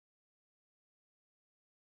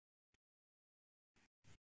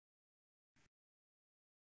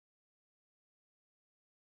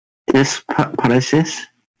 This paresis.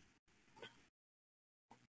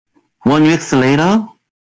 1 week later,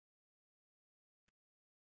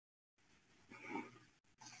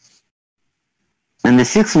 and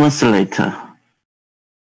 6 months later.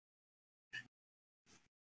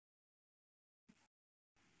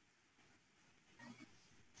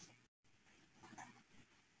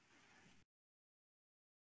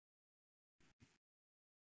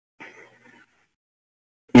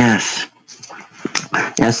 Yes.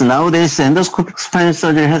 Yes, nowadays endoscopic spine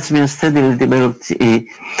surgery has been steadily developed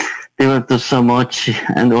so much,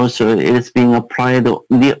 and also it's being applied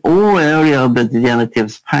in the whole area of the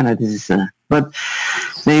degenerative spinal disease. But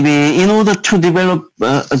maybe in order to develop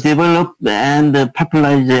and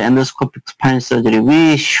popularize the endoscopic spine surgery,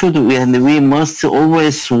 we must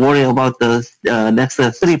always worry about the next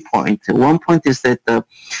 3 points. One point is that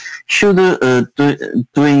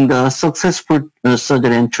doing the successful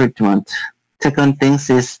surgery and treatment. Second thing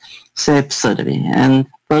is safe surgery, and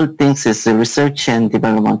third thing is research and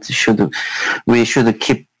development. We should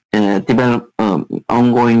keep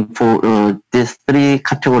ongoing for these 3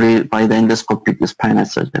 categories by the endoscopic spinal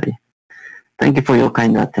surgery. Thank you for your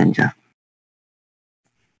kind attention.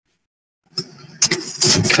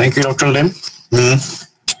 Thank you, Dr. Lim.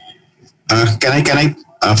 Can I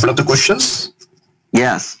put up the questions?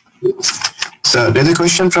 Yes. So there's a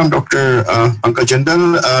question from Dr. Pankaj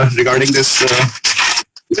Jindal regarding this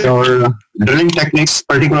your drilling techniques,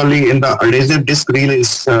 particularly in the adhesive disc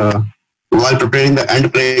release while preparing the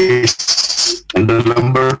end plates and the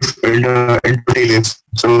lumbar and tailings.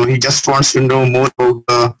 So he just wants to know more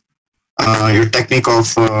about your technique of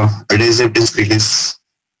adhesive disc release.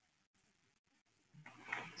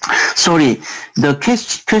 Sorry, the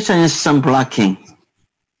question is some blocking.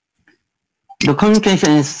 The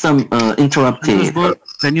communication is some interrupted.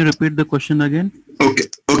 Can you repeat the question again? Okay.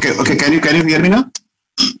 Can you hear me now?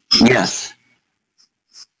 Yes.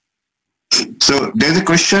 So there's a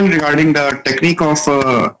question regarding the technique of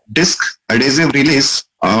disc adhesive release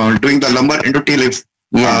doing the lumbar endothelium.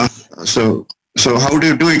 Yes. So how do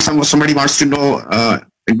you do it? Somebody wants to know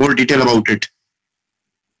in more detail about it.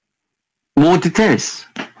 More details.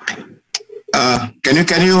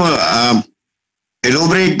 Can you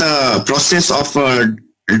elaborate the process of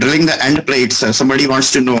drilling the end plates? Somebody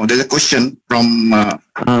wants to know. There's a question from.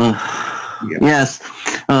 Yes,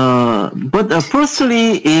 but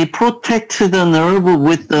firstly, protect the nerve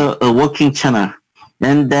with the working channel,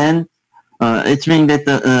 and then it means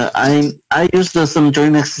that I use some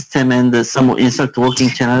joint system and some insert working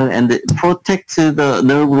channel and protect the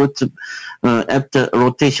nerve root after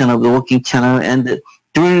rotation of the working channel, and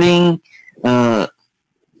drilling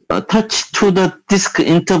touch to the disc,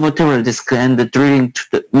 intervertebral disc, and the drilling to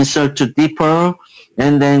the insert to deeper,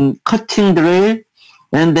 and then cutting drill,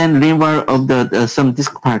 and then removal of the some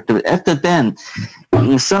disc part. After then,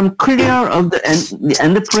 some clear of the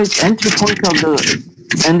end plate, entry point of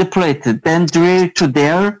the end plate, then drill to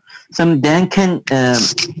there. Some then can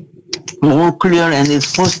more clear and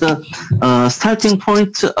expose the starting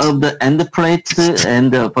point of the end plate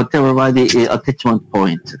and the vertebral body attachment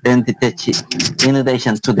point, then detach it in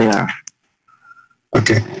addition to there.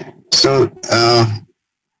 Okay, so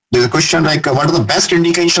there's a question like, what are the best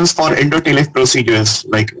indications for endothelial procedures,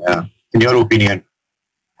 like in your opinion?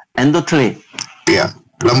 Endothelium. Yeah,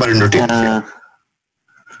 lumbar endothelium.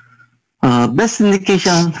 Best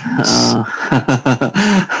indication,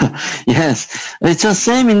 yes, it's the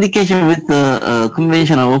same indication with the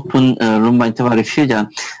conventional open lumbar intervallic fusion.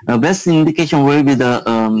 Best indication will be the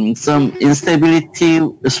some instability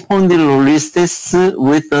spondylolisthesis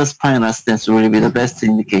with the spinal stents will be the best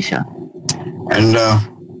indication. And what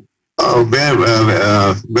are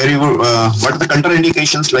the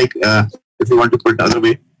contraindications like if you want to put it other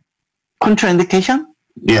way? Contraindication?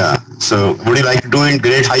 Yeah. So would you like to do in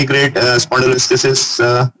high grade spondylolisthesis,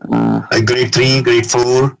 like grade 3, grade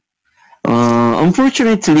 4?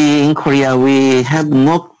 Unfortunately, in Korea, we have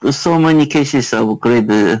not so many cases of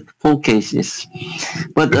grade 4 cases.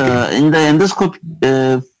 But in the endoscope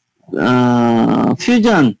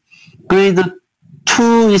fusion, grade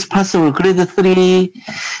 2 is possible. Grade 3,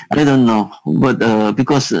 I don't know. But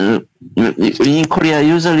because in Korea,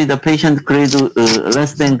 usually the patient grade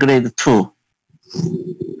less than grade 2.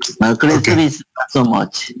 Grade 3 is not so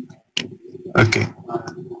much. Okay.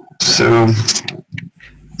 So,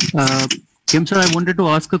 Kim sir, I wanted to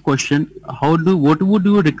ask a question. What would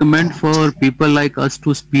you recommend for people like us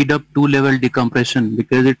to speed up 2-level decompression?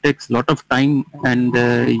 Because it takes a lot of time and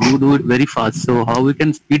you do it very fast. So how we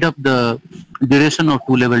can speed up the duration of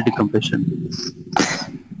 2-level decompression?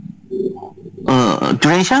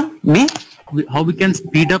 Duration? Me? How we can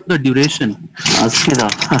speed up the duration? Speed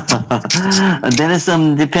up. There is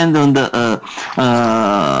some depend on the.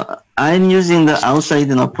 I'm using the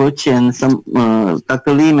outside approach, and some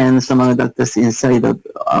Dr. Lim and some other doctors inside the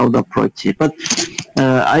out approach. But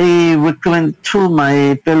I recommend to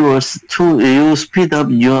my fellows to you speed up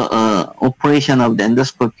your operation of the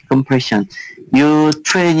endoscopic compression. You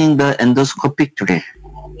train in the endoscopic drill.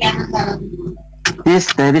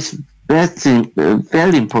 That's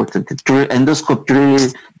very important. Endoscope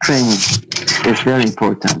drill training is very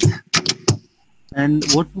important. And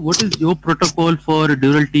what is your protocol for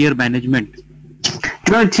dural tear management?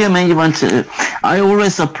 Dural tear management, I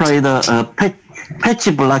always apply the patch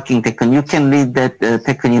blocking technique. You can read that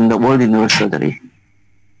technique in the ordinary surgery.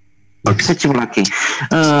 Okay. Patch blocking.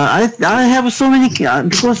 I have so many,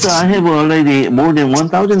 because I have already more than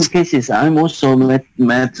 1,000 cases. I'm also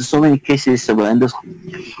met so many cases of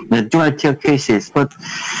dural tear cases. But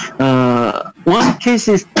one case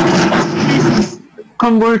is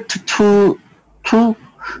convert to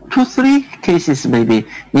 3 cases maybe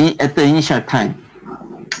at the initial time.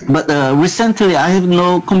 But recently I have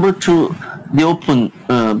no convert to the open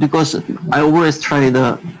because I always try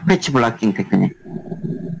the patch blocking technique.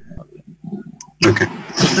 Okay.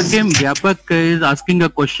 Mr. Kim, Vyapak is asking a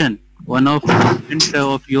question. One of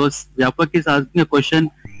yours, Vyapak is asking a question.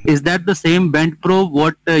 Is that the same bend probe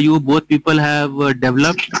what you both people have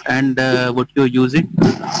developed and what you're using?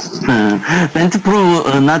 Bend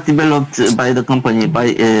probe not developed by the company,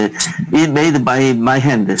 it made by my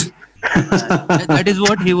hand. That is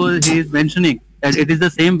what he is mentioning. That it is the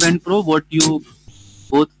same bend probe what you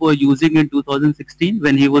both were using in 2016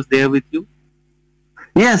 when he was there with you.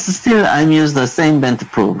 Yes, still I'm using the same bend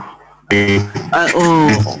probe.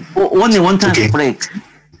 Only one time break.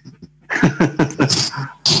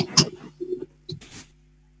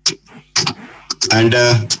 And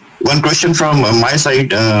one question from my side.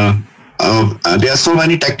 There are so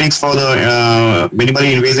many techniques for the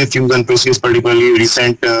minimally invasive fusion procedures, particularly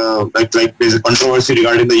recent. Like there's a controversy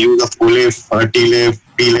regarding the use of OLIF, TLIF,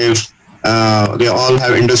 PLIF. They all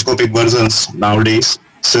have endoscopic versions nowadays.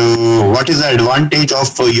 So, what is the advantage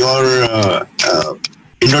of your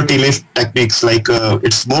Indo-TLIF techniques? Like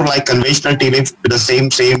it's more like conventional TLIF with the same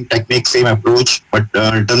technique, same approach, but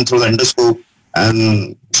done through the endoscope.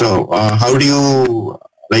 And so, how do you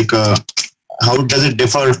how does it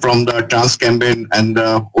differ from the transcambin and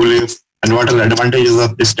the OLIF, and what are the advantages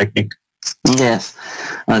of this technique? Yes,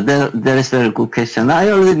 there is a very good question.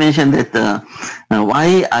 I already mentioned that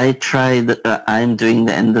why I tried, I'm doing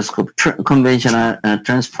the endoscope conventional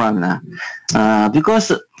transforaminal,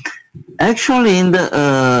 because actually in the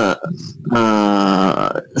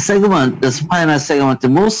segment, the spinal segment, the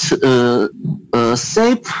most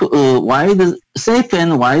safe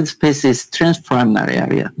and wide space is transforaminal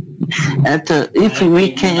area. If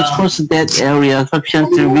we can expose that area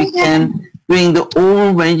sufficiently, we can doing the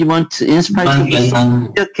all management in spite of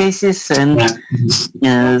the cases, and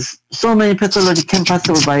so many pathology can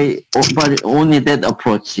possible by only that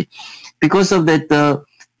approach. Because of that,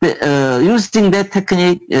 using that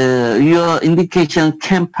technique, your indication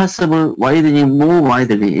can possible widening more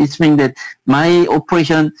widely. It means that my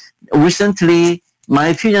operation recently,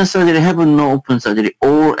 my fusion surgery have no open surgery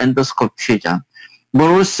or endoscope fusion. But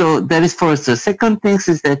also, that is first. The second thing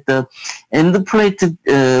is that the endoplate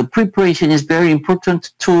preparation is very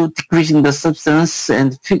important to decreasing the substance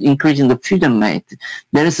and increasing the fusion rate.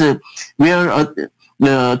 There is a where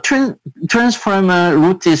the transformer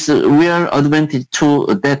route is real advantage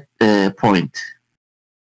to that point.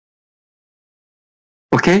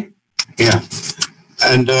 Okay. Yeah,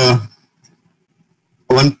 and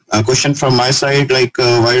one question from my side, like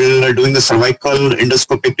while doing the cervical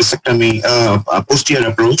endoscopic discectomy, posterior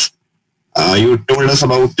approach, you told us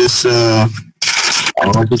about this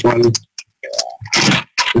what is called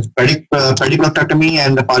this pediclectomy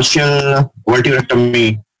and the partial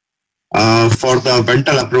vertebrectomy for the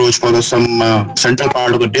ventral approach for the some central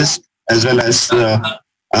part of the disc as well as the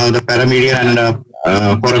paramedial and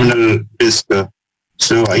foraminal disc.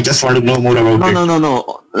 So I just want to know more about it.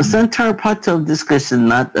 No. Central part of this question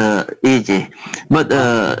not easy, but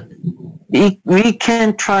we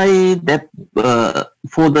can try that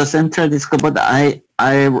for the central disc. But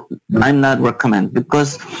I'm not recommend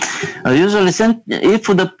because usually if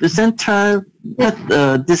the central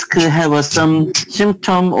disc have some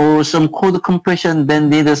symptom or some cold compression, then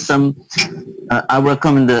need some. I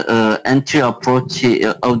recommend the anterior approach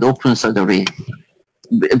of the open surgery.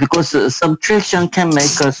 Because subtraction can make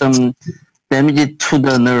some damage to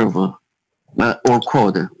the nerve or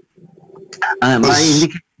cord. My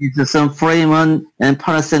indication is some foramen and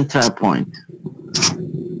paracentral point.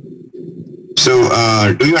 So,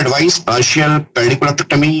 do you advise partial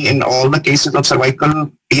pediclectomy in all the cases of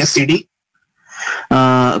cervical PSCD?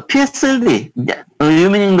 PSLD? You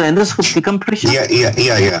meaning the endoscopic decompression?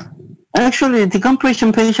 Yeah. Actually,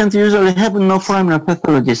 decompression patients usually have no foraminal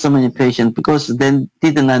pathology, so many patients, because they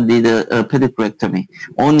did not need a pediclectomy,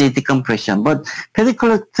 only decompression. But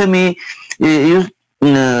pediclectomy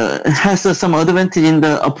has some advantage in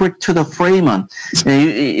the approach to the foramen.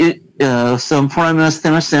 Some foraminal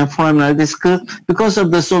stenosis and foraminal disc, because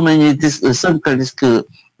of the so many cervical disc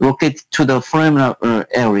located to the foraminal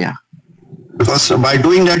area. Because by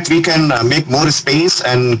doing that, we can make more space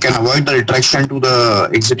and can avoid the retraction to the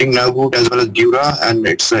exiting nerve root as well as dura, and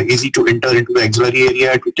it's easy to enter into the axillary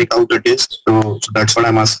area to take out the disc. So that's what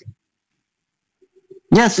I'm asking.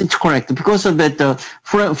 Yes, it's correct. Because of that,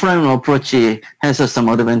 foraminal approach has some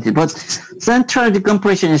advantage, but central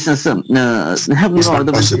decompression is have no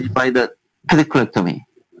advantage by the pediclectomy.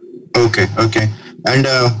 Okay. And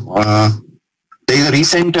there is a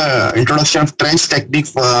recent introduction of trench technique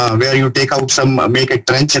where you take out make a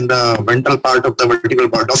trench in the ventral part of the vertebral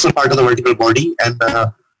body, dorsal part of the vertebral body, and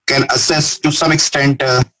can assess to some extent,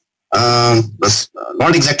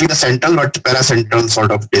 not exactly the central, but paracentral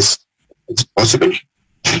sort of disc. It's possible.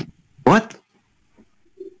 What?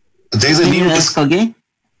 There is a new disc again.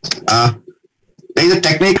 There is a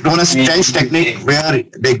technique known as trench technique where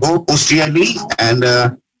they go posteriorly and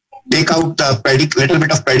take out the little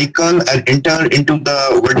bit of pedicle and enter into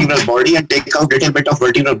the vertebral body and take out little bit of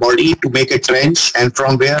vertebral body to make a trench, and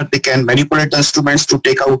from where they can manipulate the instruments to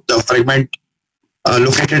take out the fragment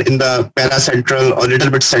located in the paracentral or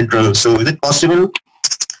little bit central. So is it possible?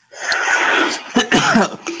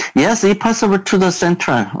 Yes, it's possible to the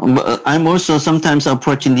central. I'm also sometimes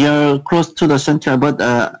approaching near close to the central, but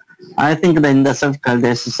I think that in the cervical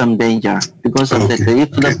there's some danger because of that.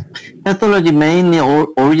 If the pathology mainly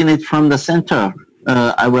originates from the center,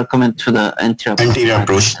 I recommend to the anterior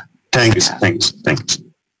approach. Thanks.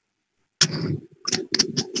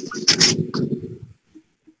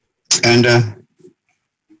 And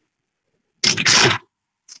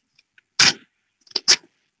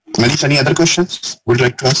Manish, any other questions would you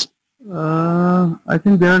like to ask? I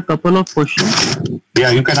think there are a couple of questions.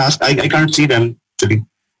 Yeah, you can ask. I can't see them actually.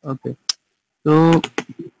 Okay. So,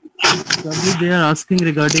 they are asking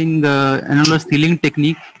regarding annular sealing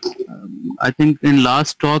technique. I think in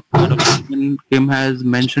last talk, Dr. Kim has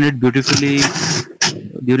mentioned it beautifully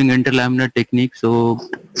during interlaminar technique. So,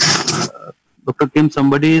 Dr. Kim,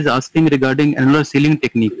 somebody is asking regarding annular sealing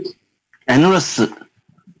technique. Annular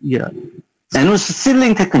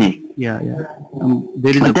sealing technique. Yeah.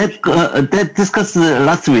 There is that discussed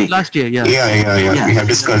last week. Last year, yeah. Yeah. We have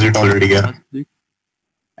discussed it already. Yeah.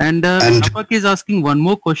 And Vyapak is asking one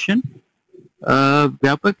more question.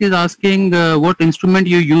 Vyapak is asking what instrument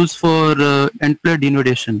you use for end plate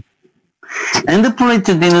denudation. End plate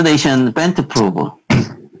denudation, bent probe.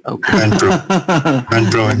 Okay. Bent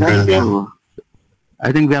probe. Yeah.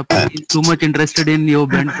 I think Vyapak is too much interested in your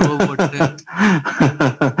bent probe.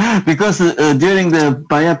 Because during the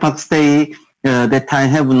Biopac stay, that I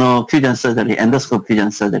have no fusion surgery, endoscope fusion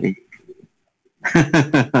surgery.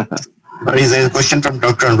 Is there a question from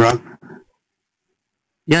Dr. Anurag?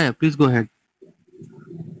 Yeah, please go ahead.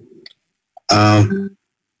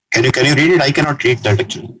 Can you read it? I cannot read that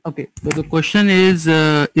actually. Okay. So the question is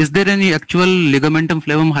there any actual ligamentum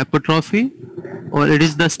flavum hypertrophy, or it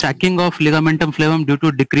is the stacking of ligamentum flavum due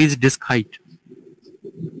to decreased disc height?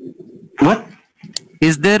 What?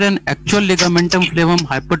 Is there an actual ligamentum flavum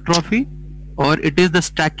hypertrophy, or it is the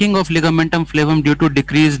stacking of ligamentum flavum due to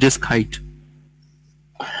decreased disc height?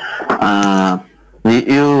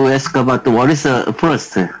 You ask about what is the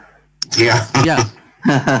first? Yeah. Yeah.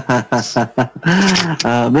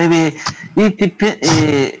 Maybe it depends.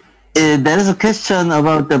 There is a question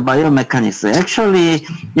about the biomechanics. Actually,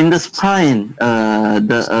 in the spine,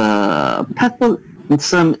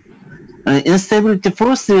 some instability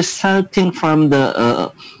first is starting from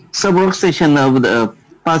the subluxation of the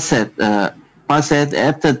facet.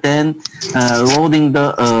 After then, loading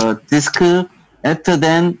the disc. After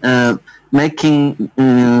then, making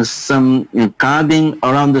some guarding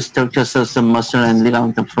around the structures of some muscle and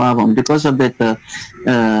ligamentum flavum. Because of that,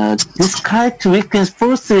 this kite weakness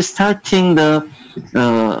first is starting the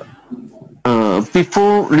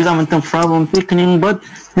before ligamentum flavum thickening, but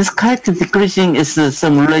this kite decreasing is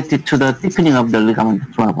some related to the thickening of the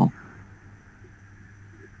ligamentum flavum.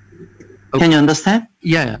 Okay. Can you understand?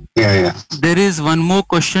 Yeah. Yeah. There is one more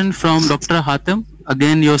question from Dr. Hatem,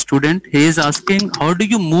 again your student. He is asking, how do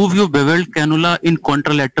you move your beveled cannula in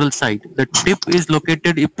contralateral side? The tip is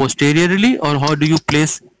located posteriorly, or how do you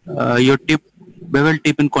place your beveled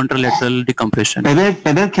tip in contralateral decompression?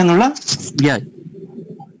 Beveled cannula? Yeah.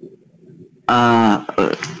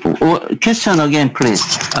 Question again, please.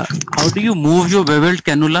 How do you move your beveled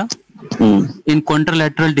cannula in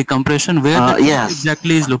contralateral decompression? Where the tip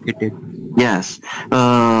exactly is located? Yes.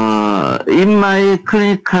 In my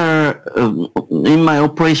clinical, in my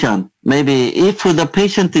operation, maybe if the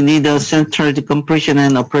patient needs a central decompression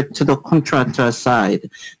and operate to the contralateral side,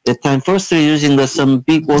 the time first using some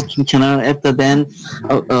big working channel, after then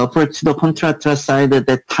operate to the contralateral side, at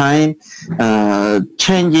that time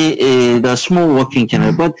change the small working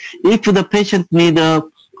channel. But if the patient needs a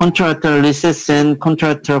contralateral recess and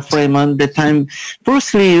contralateral frame at the time,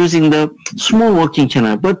 firstly using the small working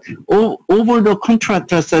channel, but over the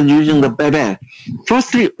contralateral side using the bevel,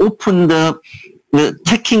 firstly open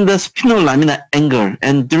taking the spinolaminar angle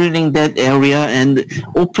and drilling that area and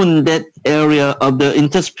open that area of the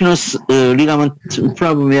interspinous ligament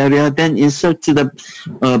flavum area, then insert the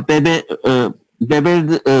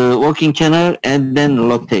beveled working channel and then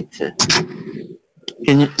rotate.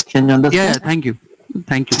 Can you understand? Yeah, thank you.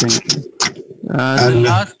 The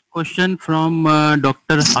last question from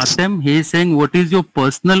Dr. Hatem. He is saying, what is your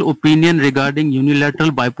personal opinion regarding unilateral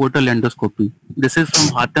biportal endoscopy? This is from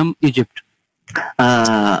Hatem, Egypt.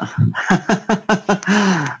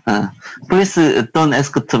 Please don't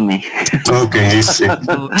ask to me. Okay.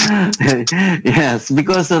 Yes,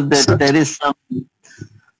 because of that, there is some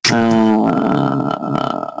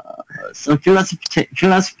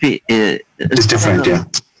philosophy. It's different, yeah.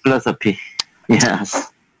 Philosophy.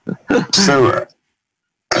 Yes. So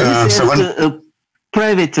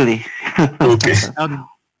privately. Okay. So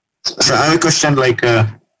I have a question like,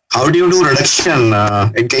 how do you do reduction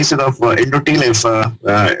in cases of endothelium?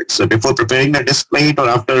 It's before preparing the disc plate or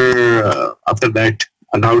after that?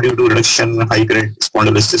 And how do you do reduction high grade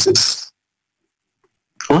spondylolisthesis?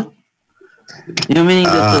 What? You mean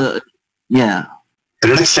that? Yeah.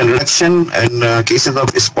 Reduction in cases of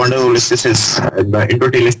spondylolisthesis and the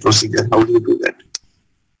endothelium procedure. How do you do that?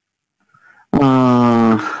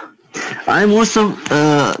 I'm also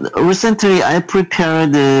recently I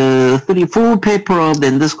prepared 3-4 paper of the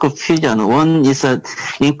endoscope fusion. One is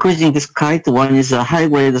increasing disc height, one is a high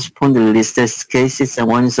grade spondylolisthesis cases, and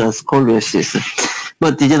one is a scoliosis,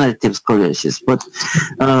 but degenerative scoliosis. But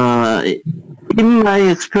in my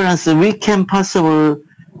experience, we can possible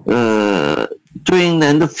doing the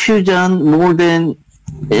endofusion more than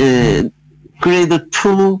grade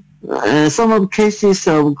 2. Some of cases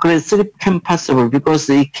of grade 3 can possible because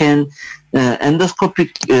it can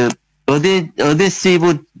endoscopic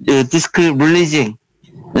adhesive disc releasing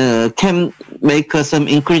can make some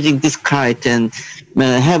increasing disc height and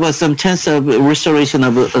have some chance of restoration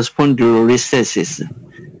of spondylolisthesis.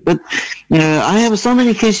 But I have so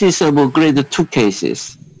many cases of grade 2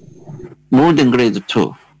 cases, more than grade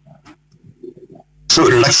 2. So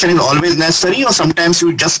reduction is always necessary, or sometimes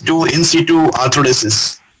you just do in situ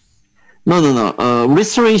arthrodesis? No.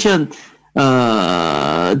 Restoration,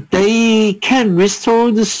 they can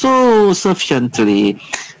restore so sufficiently.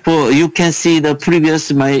 For you can see the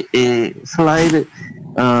previous my slide.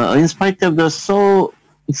 In spite of the so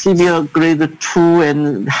severe grade 2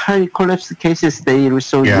 and high collapse cases, they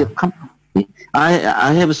restore you completely.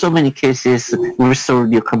 I have so many cases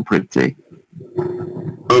restored you completely.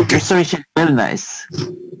 Okay. Restoration is very nice.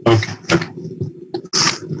 Okay.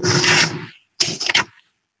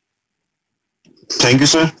 Thank you,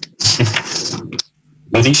 sir.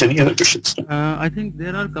 Manish, any other questions? I think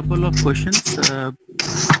there are a couple of questions.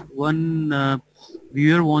 One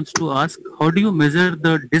viewer wants to ask, how do you measure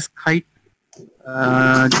the disc height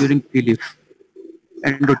during T-leaf?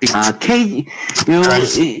 Endotelis. Cage, you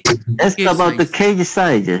asked Cage about the size. cage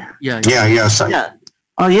size. Yeah, sir. Yeah.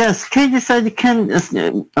 Oh yes, cage size can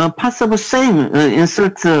possible same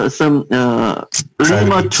insert some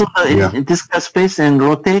limber to the disc space and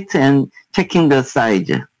rotate and checking the size.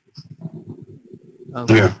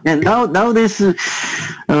 Okay. Yeah. And nowadays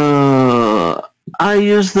I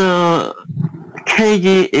use the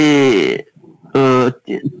cage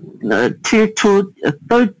till to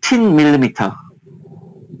 13 millimeter.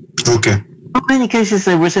 Okay. In many cases,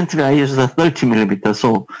 recently I used the 30 millimeter.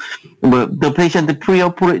 So, but the patient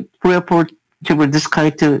preoperative disc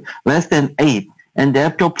height less than 8, and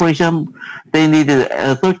after operation they needed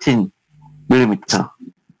 13 millimeter.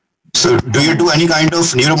 So, do you do any kind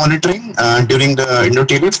of neuromonitoring during the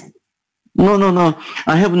endothelium? No.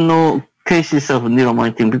 I have no cases of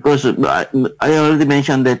neuromonitoring because I already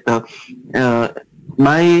mentioned that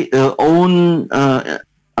my own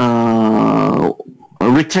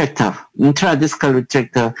retractor, intradiscal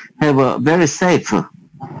retractor, have a very safe.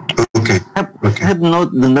 Okay. Have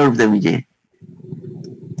not the nerve damage.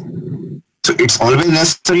 So it's always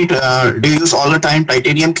necessary to, do you use all the time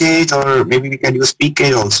titanium cage, or maybe we can use PEEK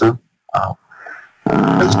cage also?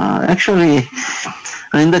 Actually,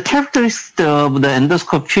 in the characteristic of the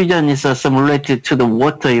endoscope fusion is some related to the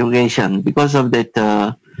water irrigation. Because of that,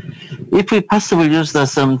 if we possibly use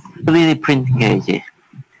some 3D printing cage,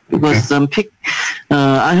 because some PEEK,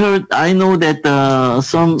 I know that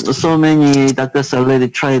so many doctors already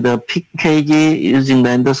tried the PEEK cage using the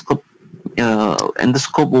endoscope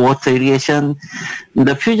water irrigation.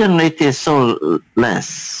 The fusion rate is so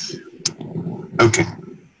less. Okay.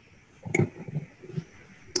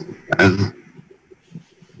 And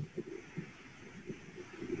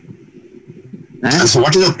so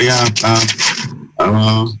what is the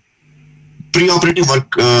pre-operative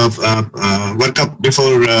workup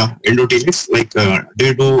before endothelium? Like, do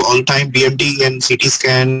you do all time BMD and CT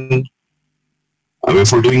scan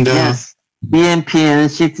before doing the? Yes, BMP and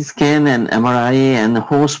CT scan and MRI and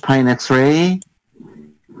whole spine X-ray,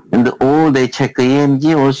 and all they check. The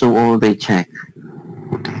EMG also all they check,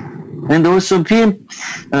 and also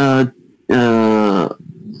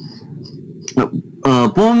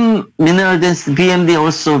bone mineral density BMD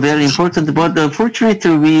also very important. But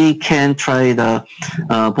fortunately, we can try the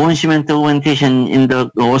bone cement augmentation in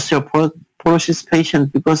the osteoporosis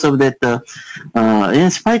patient because of that. In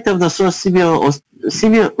spite of the so severe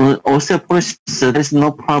osteoporosis, there is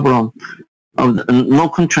no problem of no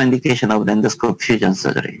contraindication of the endoscope fusion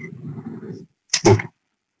surgery.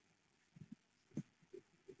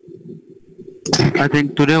 I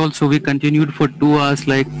think today also we continued for 2 hours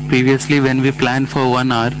like previously when we planned for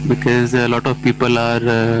 1 hour, because a lot of people are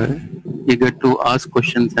eager to ask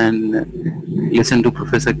questions and listen to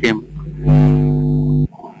Professor Kim.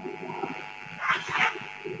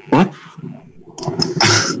 What?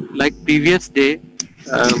 Like previous day,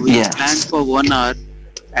 we planned for 1 hour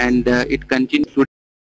and it continued.